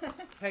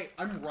 Hey,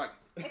 I'm right.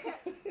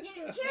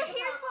 Here's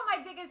what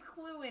my biggest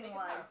clue in Make a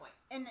was.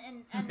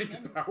 PowerPoint. Make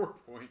a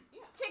PowerPoint.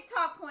 Yeah.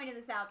 TikTok pointed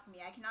this out to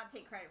me. I cannot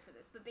take credit for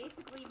this, but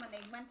basically when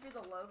they went through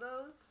the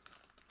logos,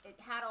 it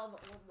had all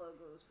the old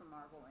logos from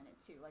Marvel in it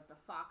too, like the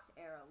Fox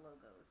era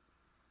logos.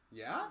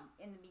 Yeah?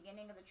 In the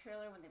beginning of the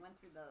trailer, when they went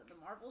through the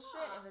Marvel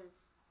shit, it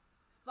was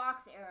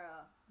Fox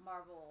era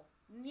Marvel.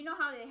 You know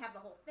how they have the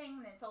whole thing,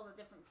 and it's all the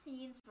different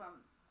scenes from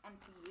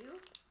MCU?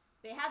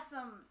 They had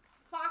some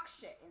Fox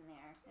shit in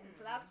there, and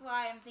so that's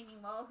why I'm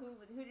thinking, well, who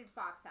did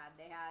Fox have?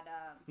 They had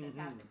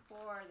Fantastic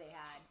Four, they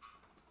had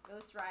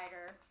Ghost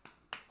Rider,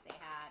 they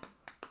had...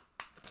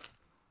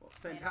 Well,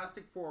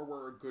 Fantastic Four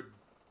were a good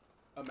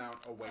amount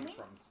away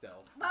from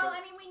still. Well,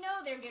 we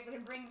know they're going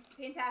to bring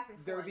Fantastic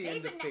Four. They're the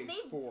end of Phase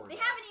 4. They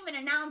haven't even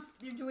announced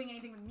they're doing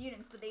anything with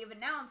mutants, but they've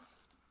announced,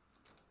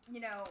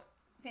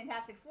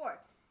 Fantastic Four.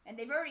 And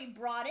they've already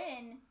brought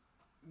in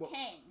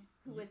Kang,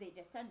 who was a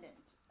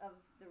descendant of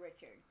the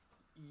Richards.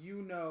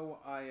 You know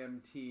I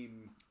am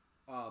team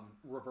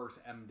reverse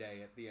M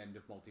Day at the end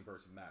of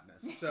Multiverse of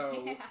Madness.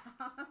 So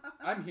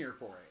I'm here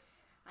for it.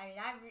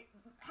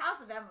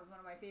 House of M was one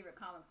of my favorite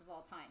comics of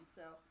all time,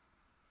 so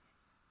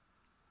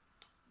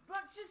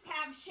let's just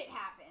have shit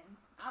happen.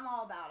 I'm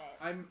all about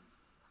it.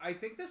 I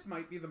think this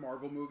might be the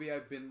Marvel movie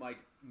I've been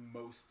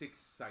most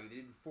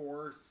excited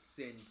for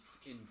since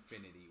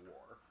Infinity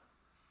War.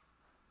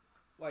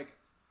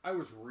 I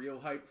was real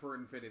hyped for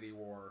Infinity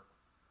War,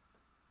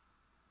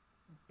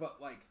 but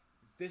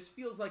this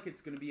feels like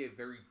it's going to be a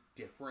very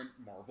different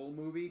Marvel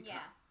movie. Yeah.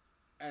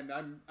 And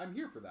I'm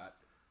here for that.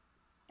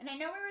 And I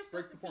know we were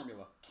supposed to see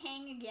formula.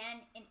 Kang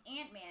again in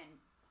Ant-Man,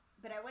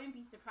 but I wouldn't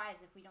be surprised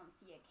if we don't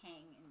see a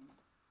Kang in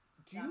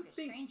Doctor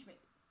Strange movie.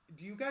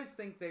 Do you guys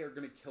think they are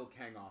going to kill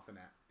Kang off in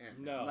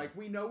Ant-Man? No.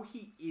 We know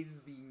he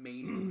is the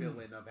main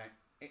villain of it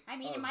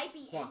might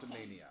be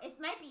Quantumania. It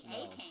might be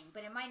a Kang,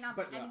 but it might not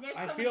be. There's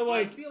so I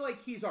many feel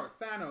like he's our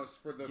Thanos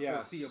for the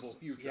foreseeable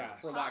future,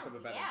 for lack of a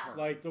better term.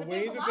 The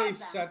way that they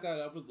set that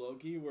up with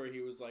Loki, where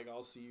he was like,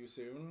 "I'll see you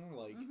soon,"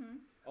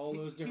 all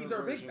those different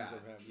versions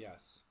of him.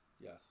 Yes.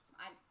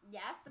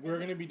 Yes, but we're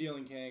gonna be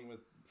dealing Kang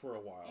with for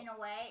a while. In a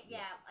way,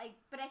 yeah.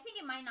 But I think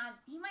it might not.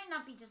 He might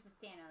not be just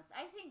a Thanos.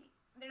 I think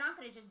they're not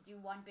gonna just do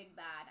one big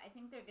bad. I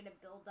think they're gonna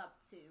build up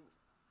to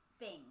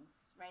things,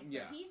 right?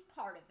 So he's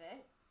part of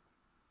it.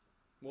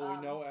 Well,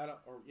 we know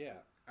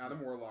Adam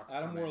Warlock's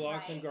Adam coming.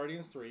 Warlock's in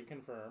Guardians 3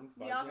 confirmed.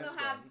 We also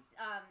have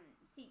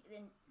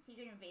Secret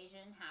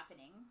Invasion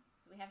happening.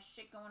 So we have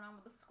shit going on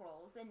with the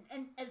Skrulls.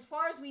 And as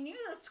far as we knew,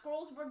 the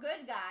Skrulls were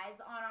good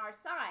guys on our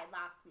side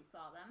last we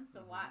saw them.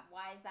 So why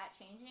is that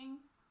changing?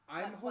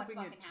 I'm hoping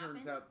it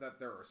turns out that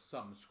there are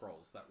some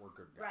Skrulls that were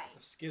good guys. Right. A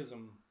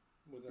schism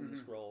within the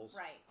Skrulls.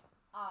 Right.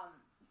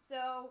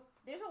 So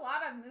there's a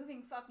lot of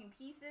moving fucking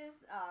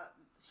pieces.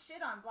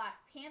 Shit on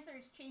Black Panther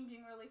is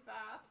changing really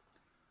fast.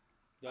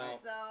 We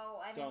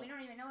don't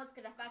even know what's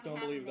gonna fucking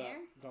happen there.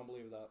 Don't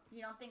believe that.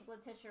 You don't think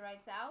Letitia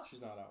Wright's out? She's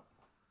not out.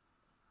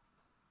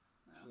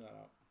 She's not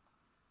out.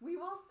 We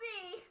will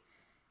see.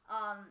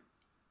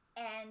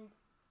 And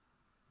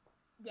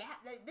yeah,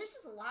 there's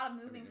just a lot of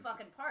moving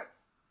fucking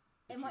parts.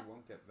 She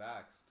won't get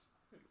vaxxed.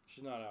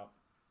 She's not out.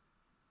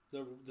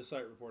 The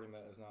site reporting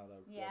that is not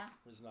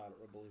is not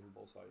a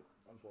believable site,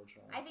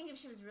 unfortunately. I think if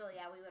she was really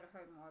out, we would have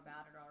heard more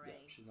about it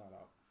already. Yeah, she's not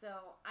out.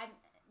 So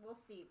we'll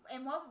see.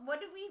 And what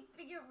did we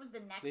figure was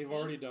the next They've thing?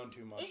 already done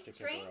too much. Is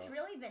Strange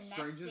really the next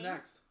Strange is thing?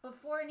 next.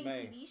 Before any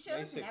May. TV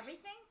shows May and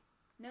everything?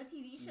 No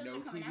TV shows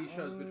are coming out? No TV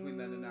shows between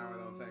then and now, I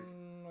don't think.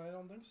 I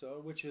don't think so,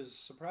 which is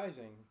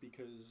surprising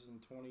because in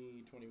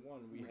 2021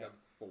 we have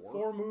 4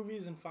 4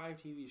 movies and 5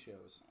 TV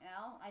shows.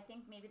 Well, I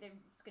think maybe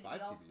it's going to be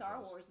 5 all TV Star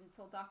shows. Wars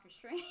until Doctor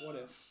Strange. What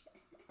if?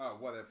 Oh,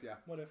 what if, yeah.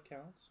 What if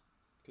counts?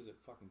 Because it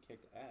fucking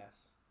kicked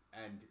ass.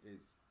 And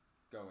is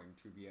going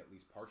to be at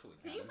least partially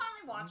canon. Did you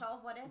finally watch all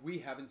of What If? We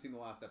haven't seen the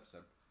last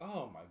episode.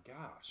 Oh my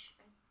gosh.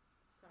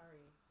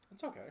 Sorry.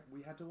 It's okay.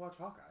 We had to watch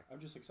Hawkeye. I'm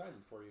just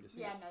excited for you to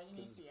see it. Yeah, no, you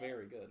need to see it's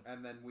very good.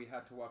 And then we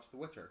had to watch The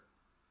Witcher.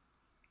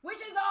 Which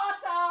is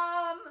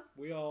awesome!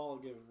 We all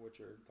give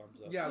Witcher thumbs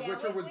up. Yeah,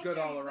 Witcher was good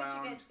all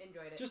around.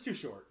 Enjoyed it. Just too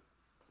short.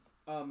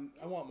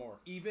 I want more.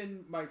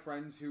 Even my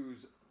friend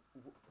who's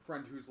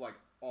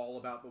all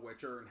about The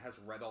Witcher and has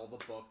read all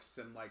the books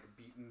and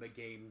beaten the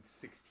game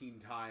 16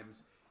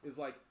 times is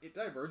it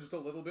diverged a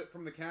little bit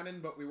from the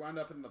canon, but we wound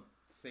up in the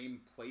same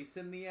place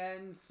in the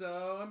end,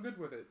 so I'm good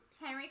with it.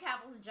 Henry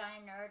Cavill's a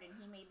giant nerd, and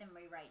he made them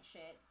rewrite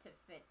shit to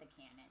fit the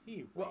canon.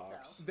 He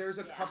rocks. There's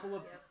a couple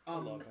of I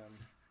love him.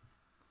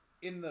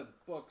 In the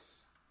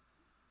books,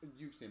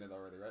 you've seen it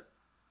already, right?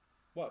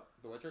 What?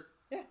 The Witcher?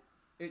 Yeah.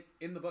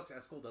 In the books,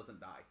 Eskel doesn't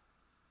die.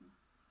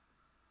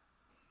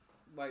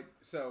 Like,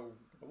 so...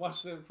 I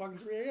watched it at fucking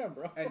 3 a.m.,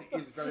 bro. And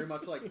is very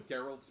much like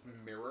Geralt's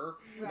mirror.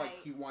 Right.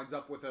 Like, he winds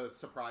up with a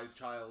surprise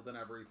child and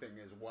everything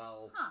as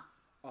well.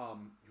 Huh.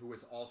 Who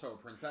is also a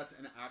princess,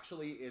 and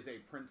actually is a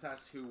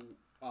princess who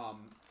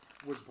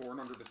was born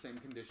under the same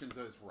conditions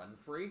as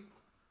Renfrey.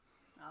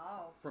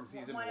 Oh. From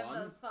season one. one. One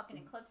of those fucking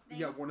eclipse things?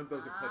 Yeah, one of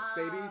those eclipse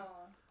babies. Oh.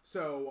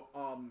 So,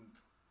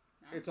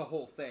 Nice. it's a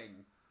whole thing.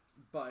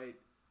 But...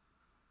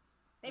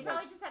 They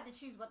probably just had to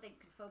choose what they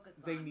could focus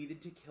on. They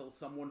needed to kill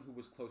someone who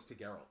was close to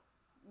Geralt.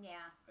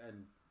 Yeah.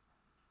 And...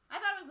 I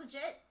thought it was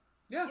legit.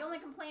 Yeah. The only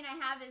complaint I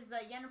have is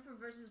Yennefer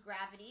versus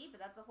Gravity, but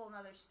that's a whole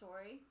nother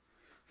story.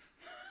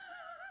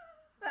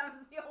 That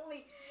was the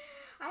only...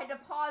 I had to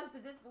pause to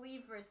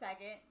disbelieve for a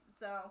second,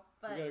 so...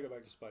 But... We gotta go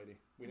back to Spidey.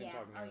 We didn't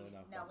talk nearly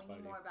enough No, about we Spidey.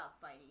 need more about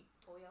Spidey.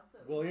 Well, we also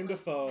William like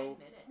Dafoe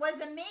 10 minutes. Was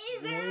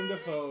amazing! William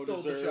Dafoe Stole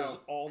the deserves show.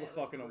 all the It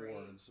was fucking great.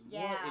 awards.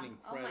 Yeah. What an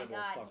Oh my incredible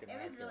god. fucking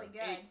It was actor. really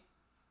good.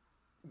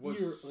 Was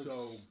You're, so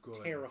like,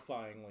 good.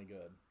 Terrifyingly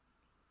good.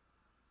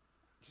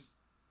 Just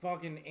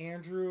fucking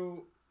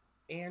Andrew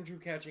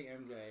catching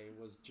MJ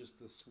was just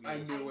the I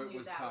sweetest. knew I it knew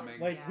was that coming.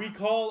 was- Like, we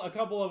call a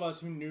couple of us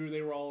who knew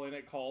they were all in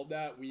it called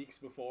that weeks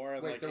before.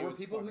 And Wait, like, there it were was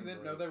people who fucking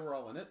didn't great. know they were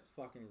all in it? It's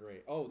fucking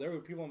great. Oh, there were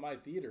people in my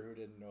theater who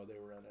didn't know they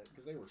were in it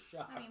because they were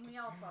shocked. I mean, we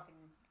all fucking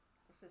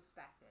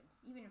suspected.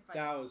 Even if I...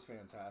 That was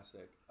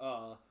fantastic.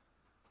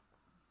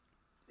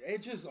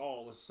 It just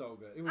all was so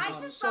good. It was I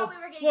just just so, thought we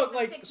were getting look a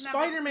like six-member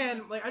Spider-Man.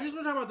 team. Like I just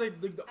want to talk about the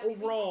I mean,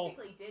 we overall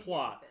technically did get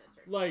plot. the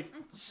Sinister Six. Like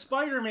That's true.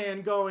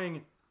 Spider-Man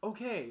going,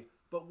 okay,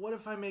 but what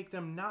if I make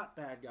them not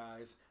bad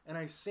guys and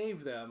I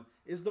save them?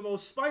 Is the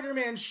most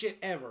Spider-Man shit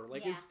ever.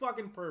 Like Yeah. it's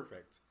fucking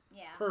perfect.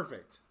 Yeah.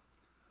 Perfect.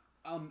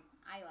 I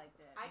liked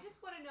it. I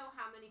just want to know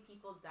how many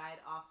people died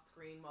off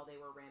screen while they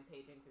were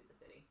rampaging through the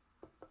city.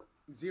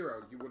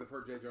 0. You would have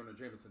heard J. Jonah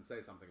Jameson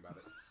say something about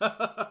it.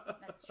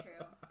 That's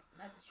true.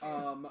 That's true.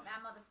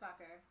 That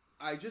motherfucker.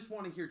 I just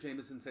want to hear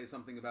Jameson say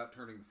something about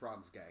turning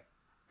frogs gay.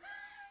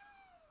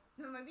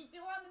 That might be too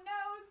on the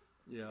nose.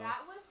 Yeah.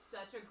 That was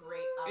such a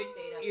great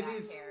update of it that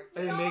is- character.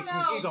 It We all makes me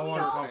know. so We all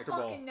uncomfortable.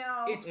 fucking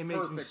know. It's It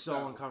makes me perfect, so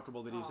though.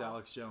 uncomfortable that he's Aw.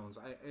 Alex Jones.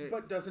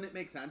 But doesn't it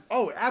make sense?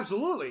 Oh,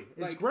 absolutely. It's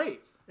Like-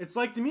 great. It's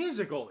like the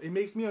musical. It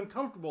makes me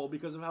uncomfortable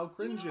because of how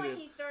cringe Even it when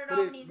is. he started but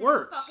off it and he's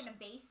works. in his fucking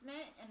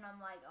basement, and I'm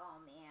like, oh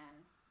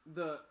man,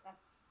 The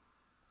that's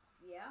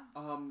yeah.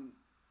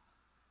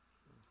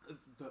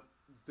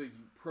 the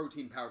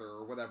protein powder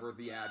or whatever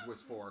the ad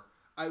was for.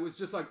 I was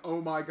just like,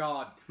 oh my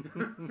god.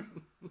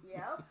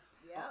 Yep.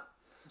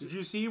 Did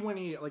you see when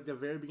he, like the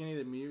very beginning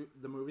of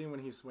the movie when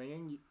he's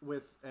swinging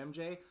with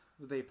MJ,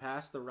 that they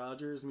passed the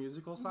Rogers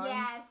musical sign?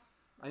 Yes.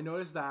 I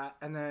noticed that,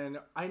 and then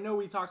I know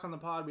we talked on the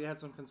pod. We had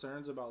some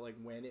concerns about like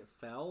when it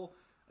fell,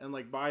 and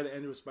like by the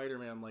end of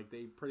Spider-Man, like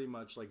they pretty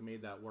much like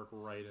made that work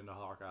right into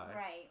Hawkeye.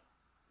 Right.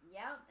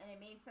 Yep. And it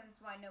made sense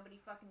why nobody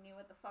fucking knew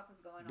what the fuck was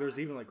going There's on.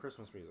 even like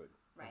Christmas music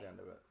at Right. the end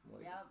of it.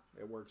 Like, Yep.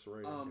 It works right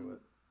into it.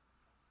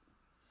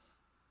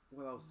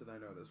 What else did I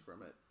notice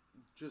from it?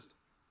 Just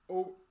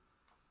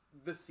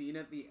the scene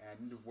at the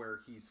end where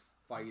he's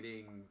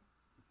fighting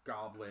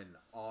Goblin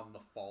on the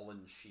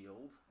fallen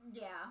shield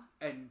Yeah.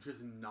 and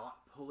just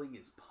not pulling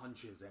his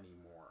punches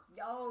anymore.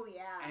 Oh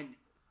yeah. And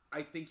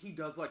I think he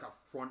does like a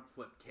front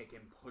flip kick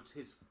and puts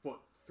his foot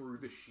through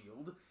the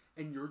shield,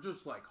 and you're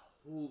just like,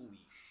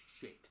 holy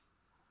shit.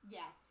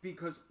 Yes.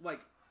 Because, like,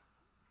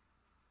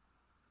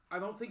 I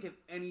don't think at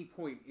any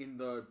point in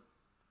the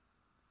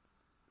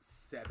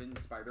 7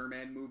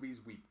 Spider-Man movies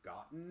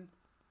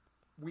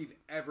we've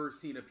ever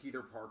seen a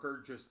Peter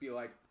Parker just be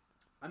like,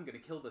 I'm gonna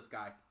kill this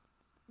guy.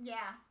 Yeah.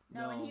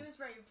 No, and No. he was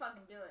ready to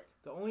fucking do it.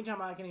 The only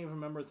time I can even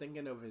remember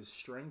thinking of his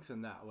strength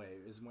in that way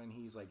is when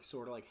he's like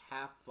sort of like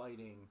half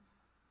fighting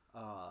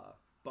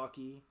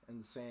Bucky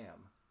and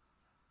Sam.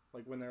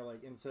 Like when they're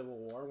like in Civil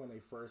War when they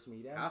first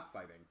meet him. Half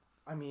fighting.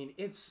 I mean,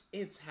 it's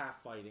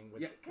half fighting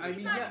with Yeah, 'Cause I he's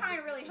mean, not yeah, trying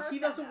to really hurt he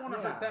them, doesn't though. want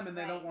to Yeah. hurt them, and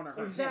they don't Right. want to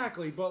hurt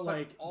exactly, him. but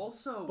like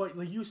also, but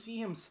like you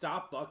see him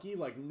stop Bucky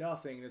like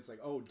nothing. And it's like,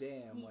 oh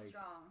damn, He's like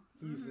strong.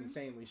 he's Mhm.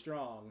 insanely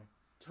strong.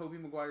 Tobey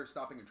Maguire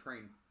stopping a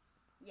train.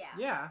 Yeah.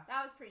 Yeah,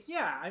 That was pretty strong.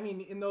 yeah. I mean,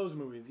 in those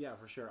movies, yeah,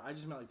 for sure. I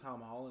just meant like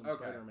Tom Holland's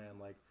Okay. Spider-Man.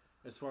 Like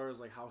as far as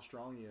like how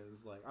strong he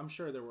is, like I'm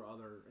sure there were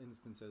other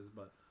instances,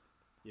 but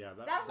yeah,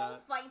 That whole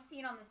fight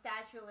scene on the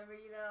Statue of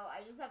Liberty, though,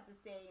 I just have to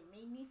say, it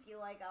made me feel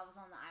like I was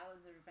on the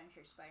Islands of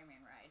Adventure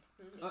Spider-Man ride.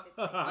 Basically.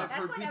 I've That's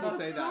heard like people I was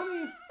say just that. like-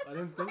 I it's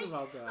didn't just think like-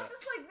 about I'm that.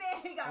 just like,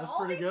 man, we got That's all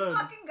pretty these good.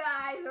 fucking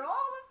guys. They're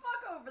all the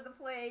fuck over the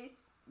place.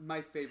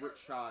 My favorite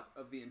shot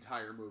of the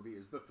entire movie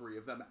is the 3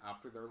 of them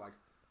after they're like,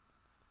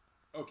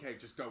 okay,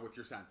 just go with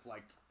your sense.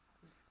 Like,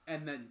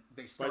 and then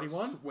they start Spidey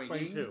 1,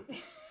 swinging. Spidey 2,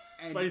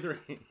 And Spidey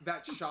 3.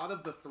 that shot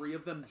of the 3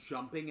 of them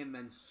jumping and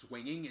then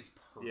swinging is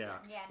perfect. Yeah.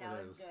 Yeah, no, It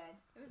it was is. good.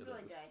 It was It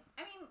really is. good.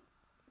 I mean,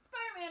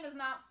 Spider-Man is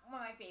not one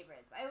of my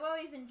favorites. I've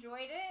always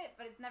enjoyed it,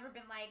 but it's never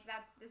been like,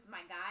 this is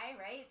my guy,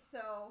 right?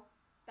 So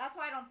that's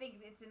why I don't think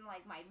it's in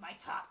like my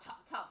top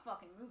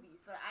fucking movies.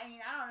 But I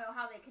mean, I don't know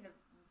how they could have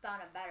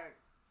done a better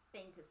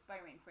thing to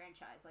Spider-Man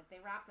franchise. Like they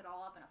wrapped it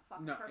all up in a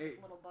fucking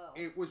perfect little bow.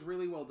 It was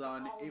really well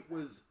done. All of It them.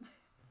 was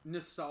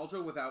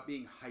nostalgia without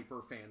being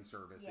hyper fan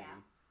servicey.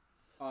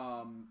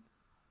 Yeah.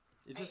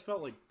 It just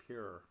felt like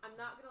pure. I'm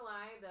not gonna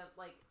lie,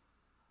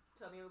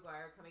 Tobey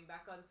Maguire coming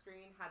back on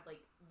screen had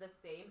like the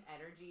same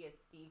energy as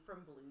Steve from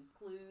Blue's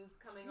Clues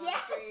coming on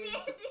screen.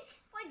 Yeah,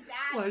 it's like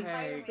that.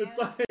 Like,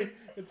 Spider-Man.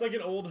 it's like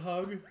an old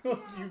hug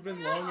you've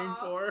been longing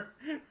for.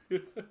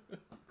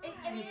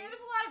 I mean, there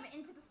was a lot of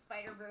Into the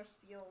Spider-Verse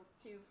feels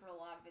too for a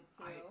lot of it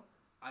too.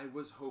 I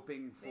was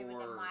hoping Maybe for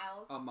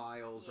the a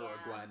Miles or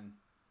a Gwen.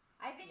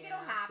 I think it'll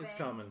happen. It's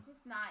coming. It's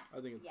just not.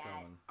 I think it's yet.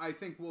 coming. I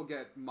think we'll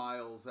get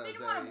Miles as They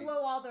don't want to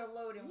blow all their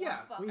load in one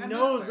fucking. He And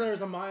knows that's fair.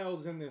 there's a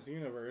Miles in this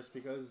universe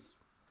because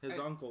his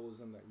uncle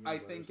is in that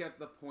universe. I think at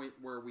the point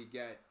where we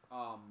get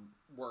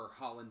where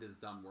Holland is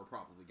done, we're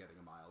probably getting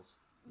a Miles.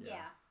 Yeah,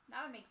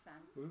 that would make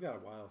sense. We've got a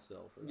while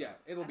still for that. Yeah,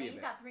 it'll be a he's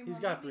bit. got 3 more.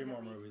 He's got movies 3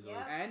 more at least. movies.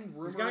 Yeah. And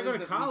rumor He's gotta go is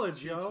to at college,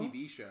 least 2 yo.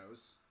 TV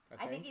shows.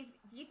 I think he's.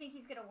 Do you think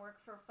he's gonna work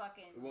for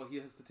fucking? Well, he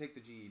has to take the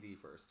GED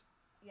first.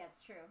 Yeah,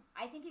 it's true.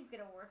 I think he's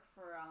gonna work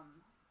for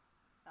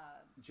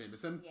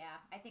Jameson? Yeah,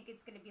 I think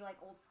it's gonna be like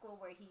old school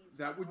where he's.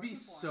 That would be working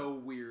for so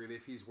him. weird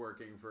if he's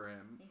working for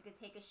him. He's gonna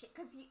take a shit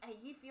because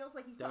he feels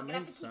like he's That probably gonna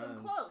have makes to keep sense.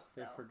 him close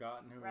They've though.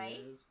 forgotten who right?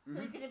 he is.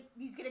 So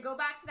he's gonna go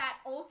back to that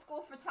old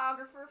school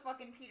photographer,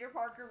 fucking Peter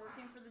Parker,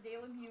 working for the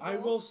Daily Bugle. I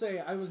will say,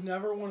 I was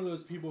never one of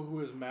those people who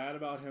was mad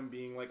about him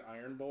being like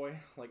Iron Boy,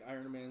 like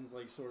Iron Man's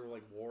like sort of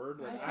like ward.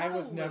 Like, I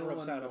was never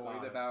upset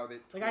about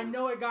it. Like I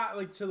know it got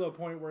like to the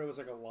point where it was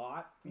like a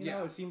lot. You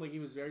know, it seemed like he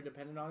was very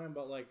dependent on him,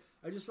 but like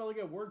I just felt like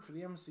it worked for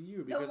the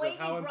MCU because the way of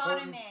how they brought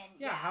important. him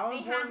in. Yeah, how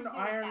important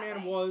Iron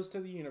Man way. was to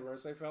the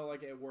universe. I felt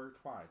like it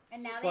worked fine.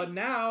 And now but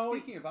now,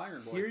 speaking of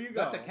Iron Boy, here you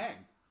go. That's a Kang.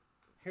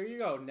 Here you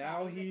go.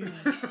 Now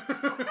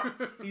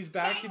he's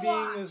back to Kang being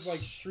watch. this like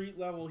street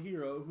level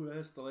hero who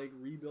has to like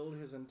rebuild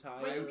his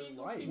entire Which means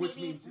we'll life. see Which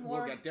maybe means more,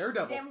 we'll get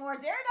Daredevil. Then more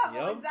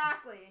Daredevil, Yep.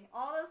 exactly.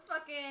 All those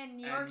fucking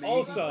New York And City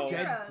also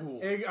heroes.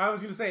 Deadpool. I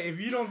was gonna say, if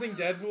you don't think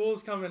Deadpool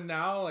is coming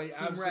now, like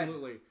Team Red.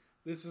 absolutely,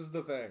 this is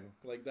the thing.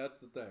 Like that's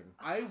the thing.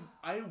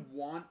 I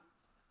want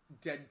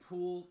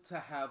Deadpool to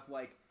have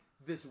like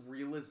this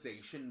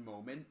realization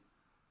moment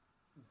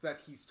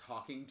that he's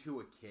talking to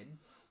a kid.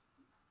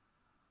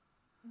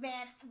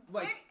 Man,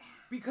 Like,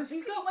 because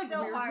he's It's got gonna be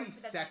like so hard weirdly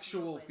for them to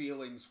sexual deal with.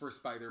 feelings for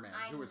Spider-Man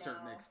I to a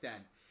certain know.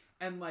 extent.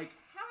 And like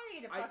how are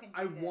they gonna fucking do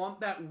I this?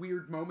 want that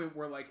weird moment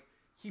where like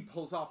he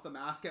pulls off the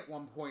mask at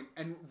one point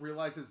and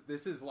realizes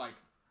this is like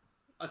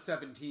a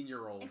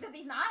 17-year-old. Except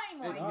he's not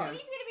anymore. Yeah.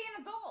 He's gonna be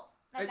an adult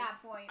at that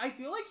point. I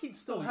feel like he'd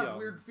still Still have young.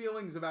 weird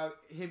feelings about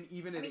him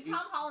even at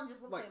Tom Holland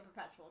just looks like, like a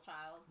perpetual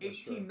child.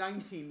 18,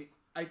 19.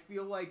 I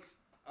feel like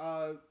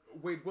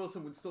Wade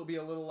Wilson would still be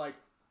a little like,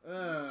 You're a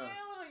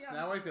little young.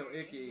 now I feel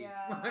icky.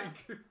 Yeah.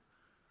 Like,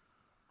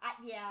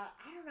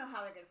 I don't know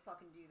how they're gonna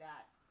fucking do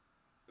that.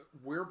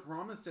 we're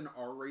promised an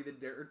R-rated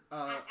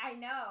I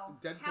know.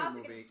 Deadpool How's it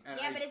movie, gonna, and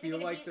yeah, I but is feel it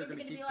gonna like be, they're is it going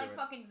to gonna keep be to like it.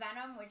 fucking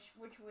Venom, which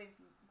was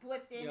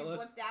blipped in Yeah, and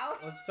let's- blipped out?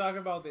 Let's talk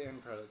about the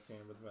end credit scene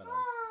with Venom.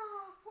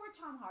 Oh, poor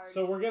Tom Hardy.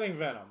 So we're getting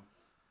Venom,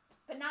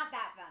 but not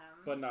that Venom.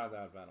 but not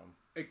that Venom.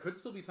 It could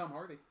still be Tom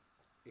Hardy.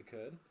 It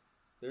could.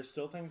 There's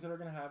still things that are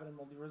going to happen in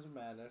Multiverse of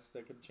Madness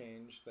that could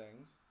change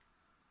things,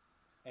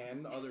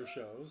 and other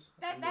shows.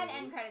 that and end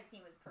movies. credit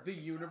scene was perfect.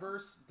 The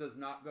universe does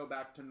not go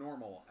back to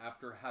normal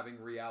after having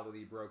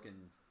reality broken.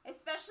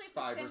 Especially if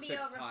 5 the or 6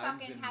 symbiote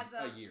times fucking in has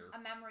a year. a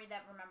memory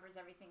that remembers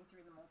everything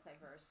through the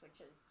multiverse, which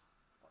is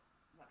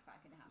what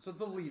fucking happens. So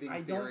the leading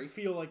I theory. don't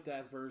feel like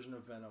that version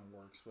of Venom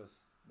works with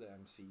the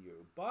MCU,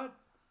 but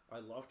I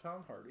love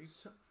Tom Hardy.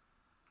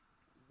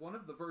 One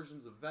of the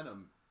versions of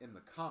Venom in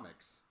the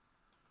comics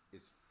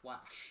is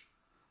Flash.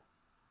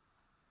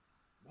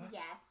 What?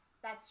 Yes,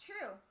 that's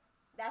true.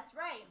 That's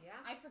right. Yeah.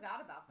 I forgot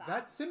about that.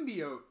 That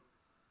symbiote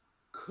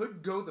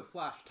could go the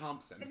Flash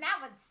Thompson. And that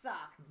would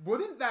suck.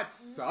 Wouldn't that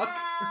suck?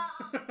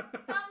 No.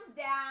 Thumbs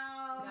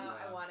down. No, Yeah.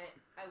 I want it.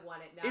 I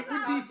want it now. It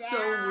would be Thumbs so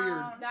down.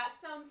 weird. That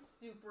sounds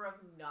super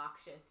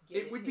obnoxious. Give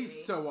It would to be me.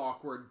 so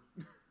awkward.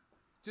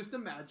 Just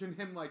imagine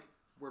him like,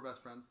 we're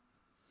best friends.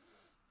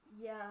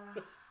 Yeah.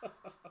 What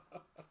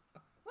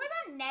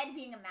about Ned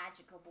being a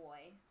magical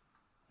boy?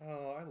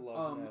 Oh, I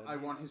love Ned. I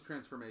want his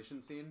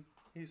transformation scene.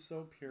 He's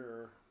so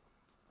pure.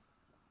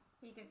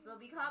 He can still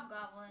be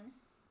Hobgoblin.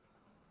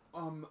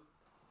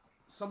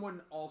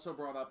 Someone also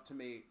brought up to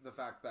me the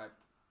fact that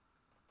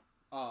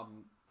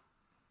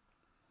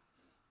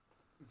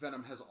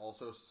Venom has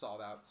also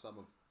sought out some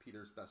of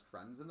Peter's best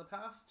friends in the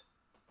past,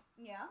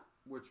 Yeah.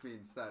 which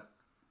means that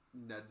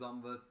Ned's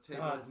on the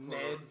table. God, for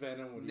Ned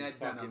Venom would Ned be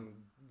fucking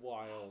Venom.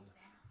 wild.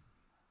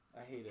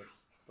 I hate it,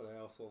 but I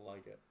also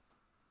like it.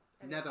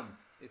 Nedham,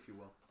 if you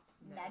will.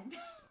 Ned.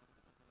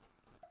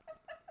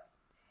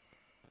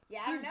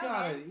 Yeah, I He's don't know,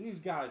 gotta, man. he's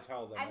gotta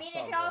tell them. I at mean,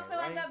 some it could also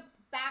point, end right? up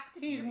back to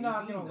He's being...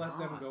 not Maybe gonna let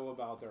them not. go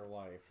about their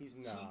life. He's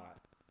not.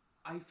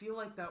 I feel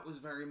like that was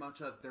very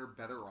much a they're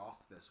better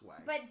off this way.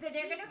 But they're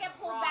going to get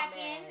pulled back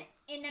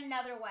in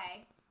another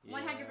way.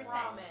 100%.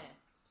 Promised.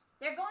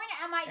 They're going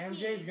to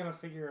MIT. MJ's gonna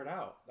figure it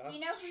out. Do you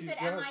know who's she's at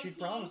gonna, MIT? She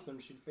promised him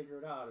she'd figure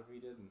it out if he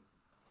didn't.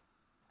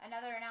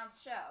 Another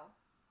announced show.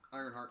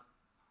 Ironheart.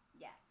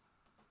 Yes.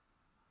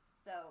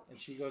 So. And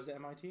she goes to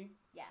MIT?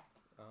 Yes.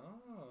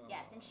 Oh.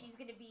 Yes, and she's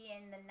gonna be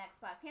in the next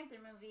Black Panther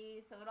movie,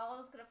 so it all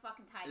is gonna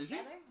fucking tie Is she?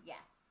 together.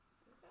 Yes.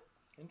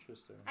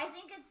 Interesting. I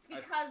think it's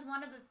because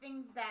one of the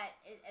things that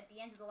at the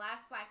end of the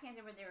last Black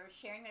Panther, where they were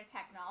sharing their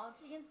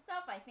technology and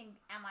stuff, I think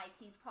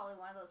MIT is probably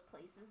one of those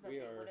places that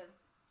they would have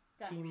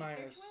done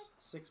research with.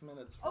 6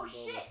 minutes from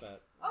Boba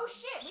Fett. Oh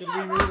shit! Should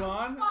we move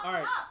on? All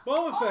right,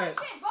 Boba Fett.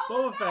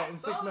 Boba Fett in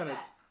 6 Boba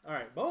minutes. All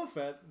right, Boba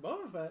Fett.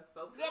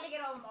 We had to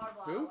get all the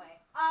marble out of the way.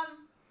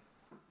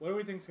 What do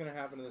we think is going to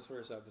happen in this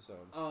first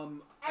episode?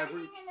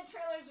 Everything in the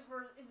trailers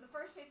is the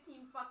first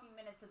 15 fucking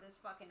minutes of this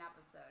fucking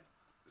episode.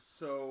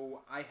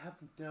 So, I have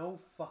no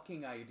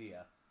fucking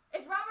idea.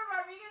 It's Robert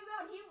Rodriguez,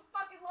 though, and he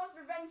fucking loves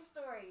revenge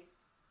stories.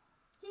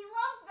 He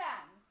loves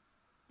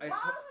them.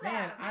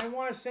 Man, I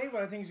want to say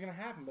what I think is going to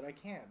happen, but I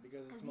can't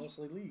because it's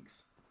mostly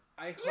leaks.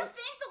 Do you think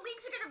the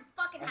leaks are going to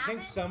fucking happen? I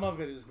think some of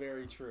it is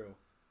very true.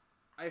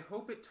 I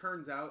hope it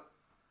turns out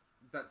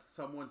that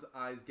someone's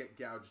eyes get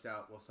gouged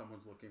out while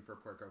someone's looking for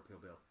Porco Peel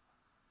Bill.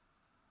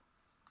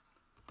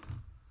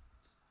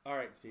 All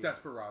right, Steve.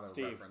 Desperado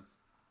reference.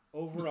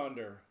 Over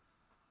under.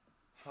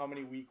 How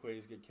many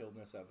Weequays get killed in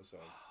this episode?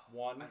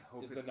 One I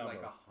hope is it's the number.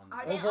 Like 100.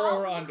 Are they Over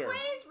all or under?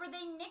 Weequays? Were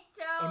they nicked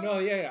out? Oh no,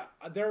 yeah.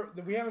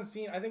 We haven't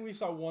seen. I think we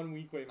saw one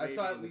Weequay. I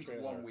saw at in the least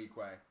trailer. one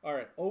Weequay. All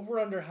right, over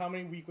under. How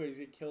many Weequays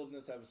get killed in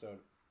this episode?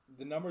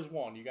 The number's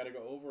 1. You got to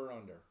go over or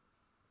under.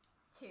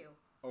 2.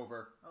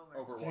 Over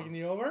Taking 1.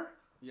 the over?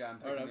 Yeah, I'm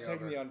taking All right, the I'm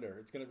taking over. the under.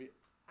 It's gonna be.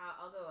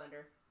 I'll go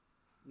under.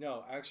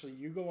 No, actually,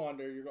 you go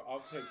under.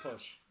 I'll take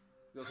push.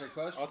 You'll take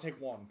push? I'll take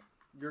 1.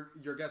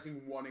 You're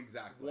guessing 1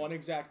 exactly. 1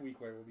 exact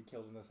Weequay will be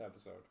killed in this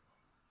episode.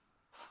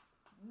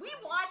 We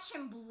watched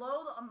him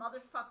blow a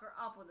motherfucker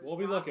up with his We'll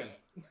be looking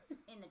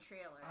in the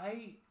trailer.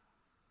 I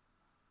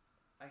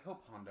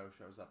hope Hondo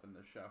shows up in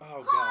this show.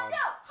 Oh god.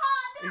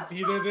 Hondo! It's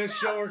either this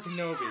show or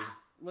Kenobi.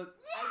 I would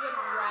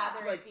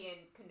rather it be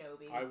in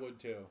Kenobi. I would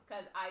too.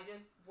 Because I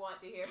just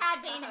want to hear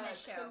Cad Bane in this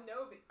show.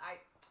 Kenobi.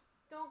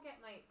 Don't do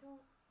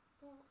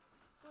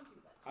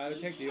that. I would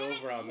take the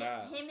over on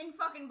that. Him and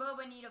fucking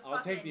Boba need a fucking...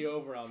 I'll take the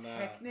over on that.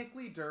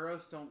 Technically,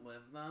 Duros don't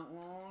live that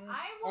long.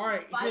 I will All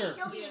right, bite here.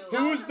 you.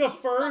 Who's the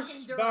Fucking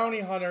first Duros. bounty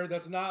hunter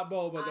that's not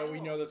Boba that I we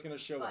know that's going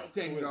to show up?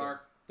 bite. Who is it? Dengar.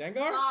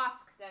 Dengar?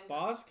 Bosk.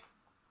 Bosk?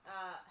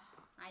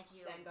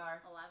 IG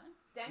Dengar. 11?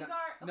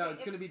 Dengar. No, okay,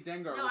 it's going to be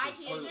Dengar No, with his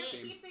IG toilet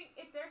eight. theme.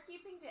 if they're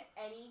keeping to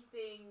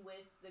anything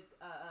with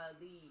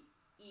the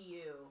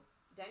EU,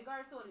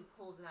 Dengar's the one who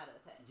pulls him out of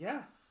the pit.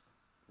 Yeah.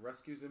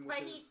 Rescues him with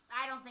But his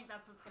I don't think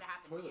that's what's going to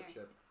happen toilet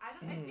here. ship. I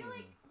feel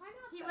like why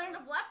not? He though? wouldn't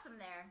have left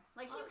him there.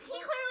 Like, he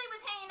clearly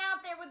was hanging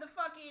out there with the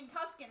fucking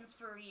Tuskens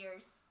for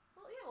years.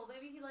 Well, yeah. Well,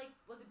 maybe he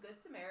was a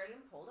good Samaritan,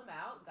 pulled him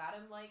out, got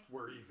him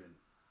We're even.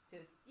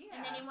 just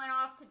And then he went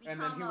off to become And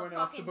then he went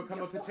off to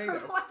become a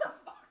potato. What the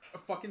fuck? A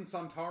fucking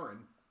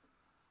Santaran.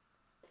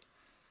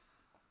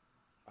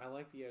 I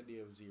like the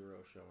idea of Zero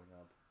showing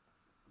up.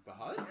 The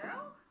Hut?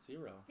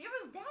 Zero.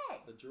 Zero's dead.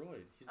 The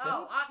droid. He's dead.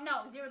 Oh,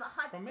 no, Zero the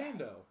Hutt's From dead.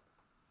 Mando.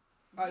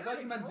 I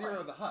thought you meant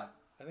Zero the Hut.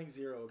 I think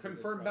Zero. would be the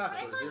Confirmed best. But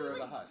I Bachelor, thought Zero he the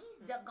was, Hut.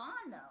 he's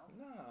gone, though.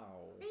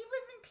 No. He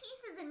was in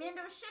pieces in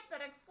Mando's ship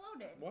that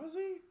exploded. Was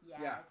he? Yes.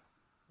 Yeah.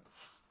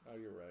 Oh,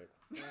 you're right.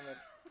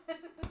 Damn it.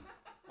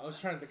 I was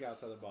trying to think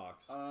outside the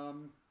box.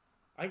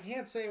 I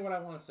can't say what I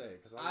want to say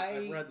because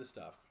I've read the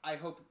stuff. I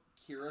hope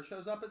Kira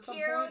shows up at some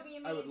Kira point.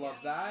 would be I would love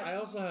amazing. that. I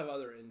also have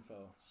other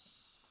info.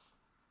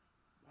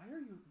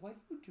 Why do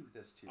you do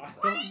this to I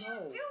yourself? don't know.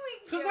 Doing,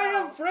 Because Joe? I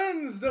have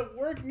friends that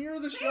work near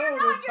the show are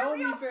that not tell your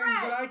me real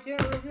things that I friends.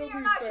 can't reveal We are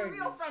these not things. your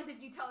real friends if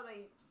you tell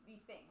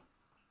these things.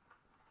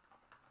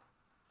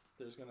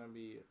 There's gonna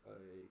be a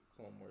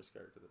Clone Wars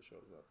character that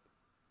shows up.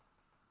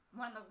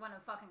 One of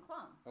the fucking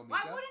clones. Omega?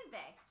 Why wouldn't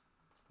they?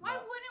 Why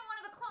Not- wouldn't one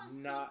of the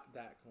clones Not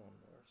that Clone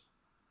Wars.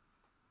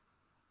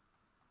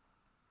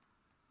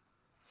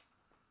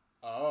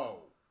 Oh.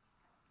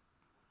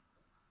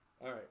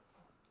 All right.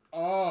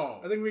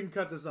 Oh. I think we can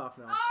cut this off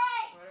now. Alright,